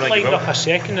do it. He'd lined up a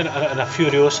second in a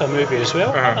Furiosa movie as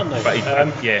well, hadn't he? But I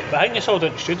think it's all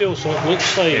down to studio, so it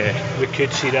looks like we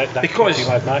could see that because could be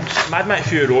Mad Max. Mad Max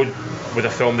Fury Road with a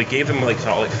film, they gave them like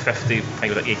sort of like 50, I think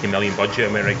it was like 80 million budget.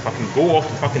 I mean, like fucking go off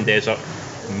the fucking desert.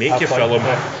 Make your film,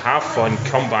 have fun,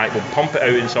 come back, we'll pump it out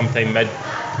in sometime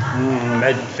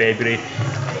mid-February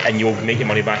and you'll make your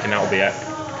money back and that'll be it.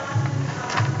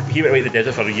 He went away to the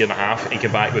desert for a year and a half and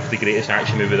came back with the greatest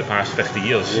action movie of the past 50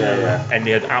 years. And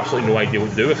they had absolutely no idea what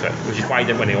to do with it, which is why he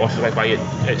didn't win the Oscar, why it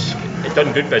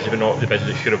done good business but not the business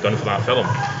it should have done for that film,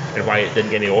 and why it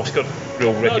didn't get any Oscar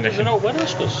real recognition. No, win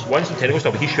Oscars. Once the technical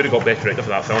stuff, he should have got best director for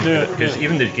that film, because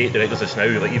even the great directors that's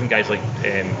now, like even guys like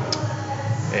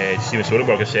Steven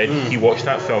Soderbergh has said he watched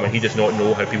that film and he does not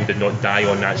know how people did not die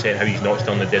on that set, how he's not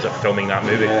still in the desert filming that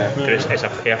movie. It's a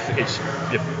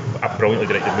brilliantly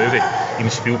directed movie. Even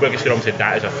Spielberg has said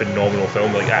that is a phenomenal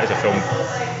film. Like that is a film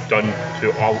done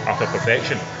to utter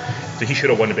perfection. So he should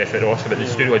have won the best director Oscar, but the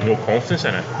studio had no confidence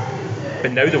in it.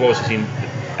 But now they've also seen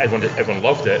everyone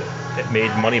loved it. It made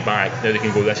money back. Now they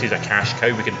can go, this is a cash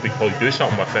cow. We probably do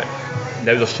something with it.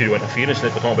 Now there's studio interference,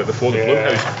 and we're talking about before the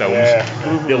Blumhouse films.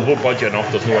 They're low budget enough,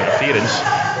 there's no interference.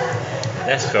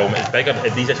 This film is bigger.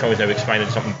 If this film is now expanding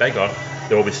into something bigger,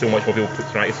 there will be so much more people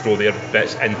trying to throw their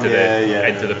bits into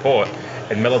the pot.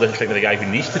 And Miller doesn't strike me the guy who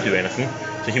needs to do anything,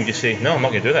 so he'll just say, no, I'm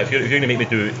not going to do that. If you're going to make me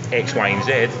do X, Y, and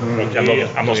Z, I'm not going to do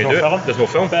it. There's no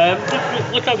film.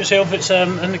 Look up yourself. It's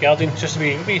in the Guardian. Just to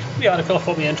be article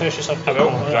for me interest yourself. I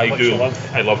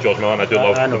love George Miller, and I do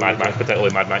love the Mad Max,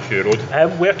 particularly Mad Max Fury Road.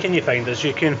 Where can you find us?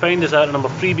 You can find us at number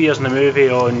 3 Beers in the Movie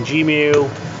on Gmail,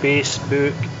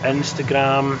 Facebook,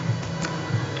 Instagram,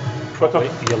 Twitter,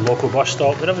 your local bus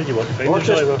stop, wherever you want to find us.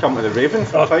 Just come to the Raven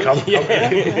for a pint. For a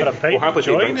pint. Happily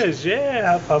join us,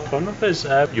 have fun with us.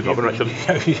 You've not been Richard.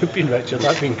 You've been Richard.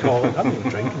 I've been Colin. I've been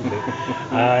drinking today.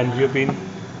 And you've been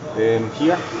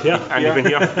here. And you've been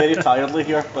here. Very tiredly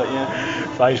here, but yeah.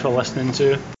 Thanks for listening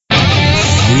to 3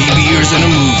 Beers and a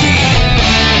Movie.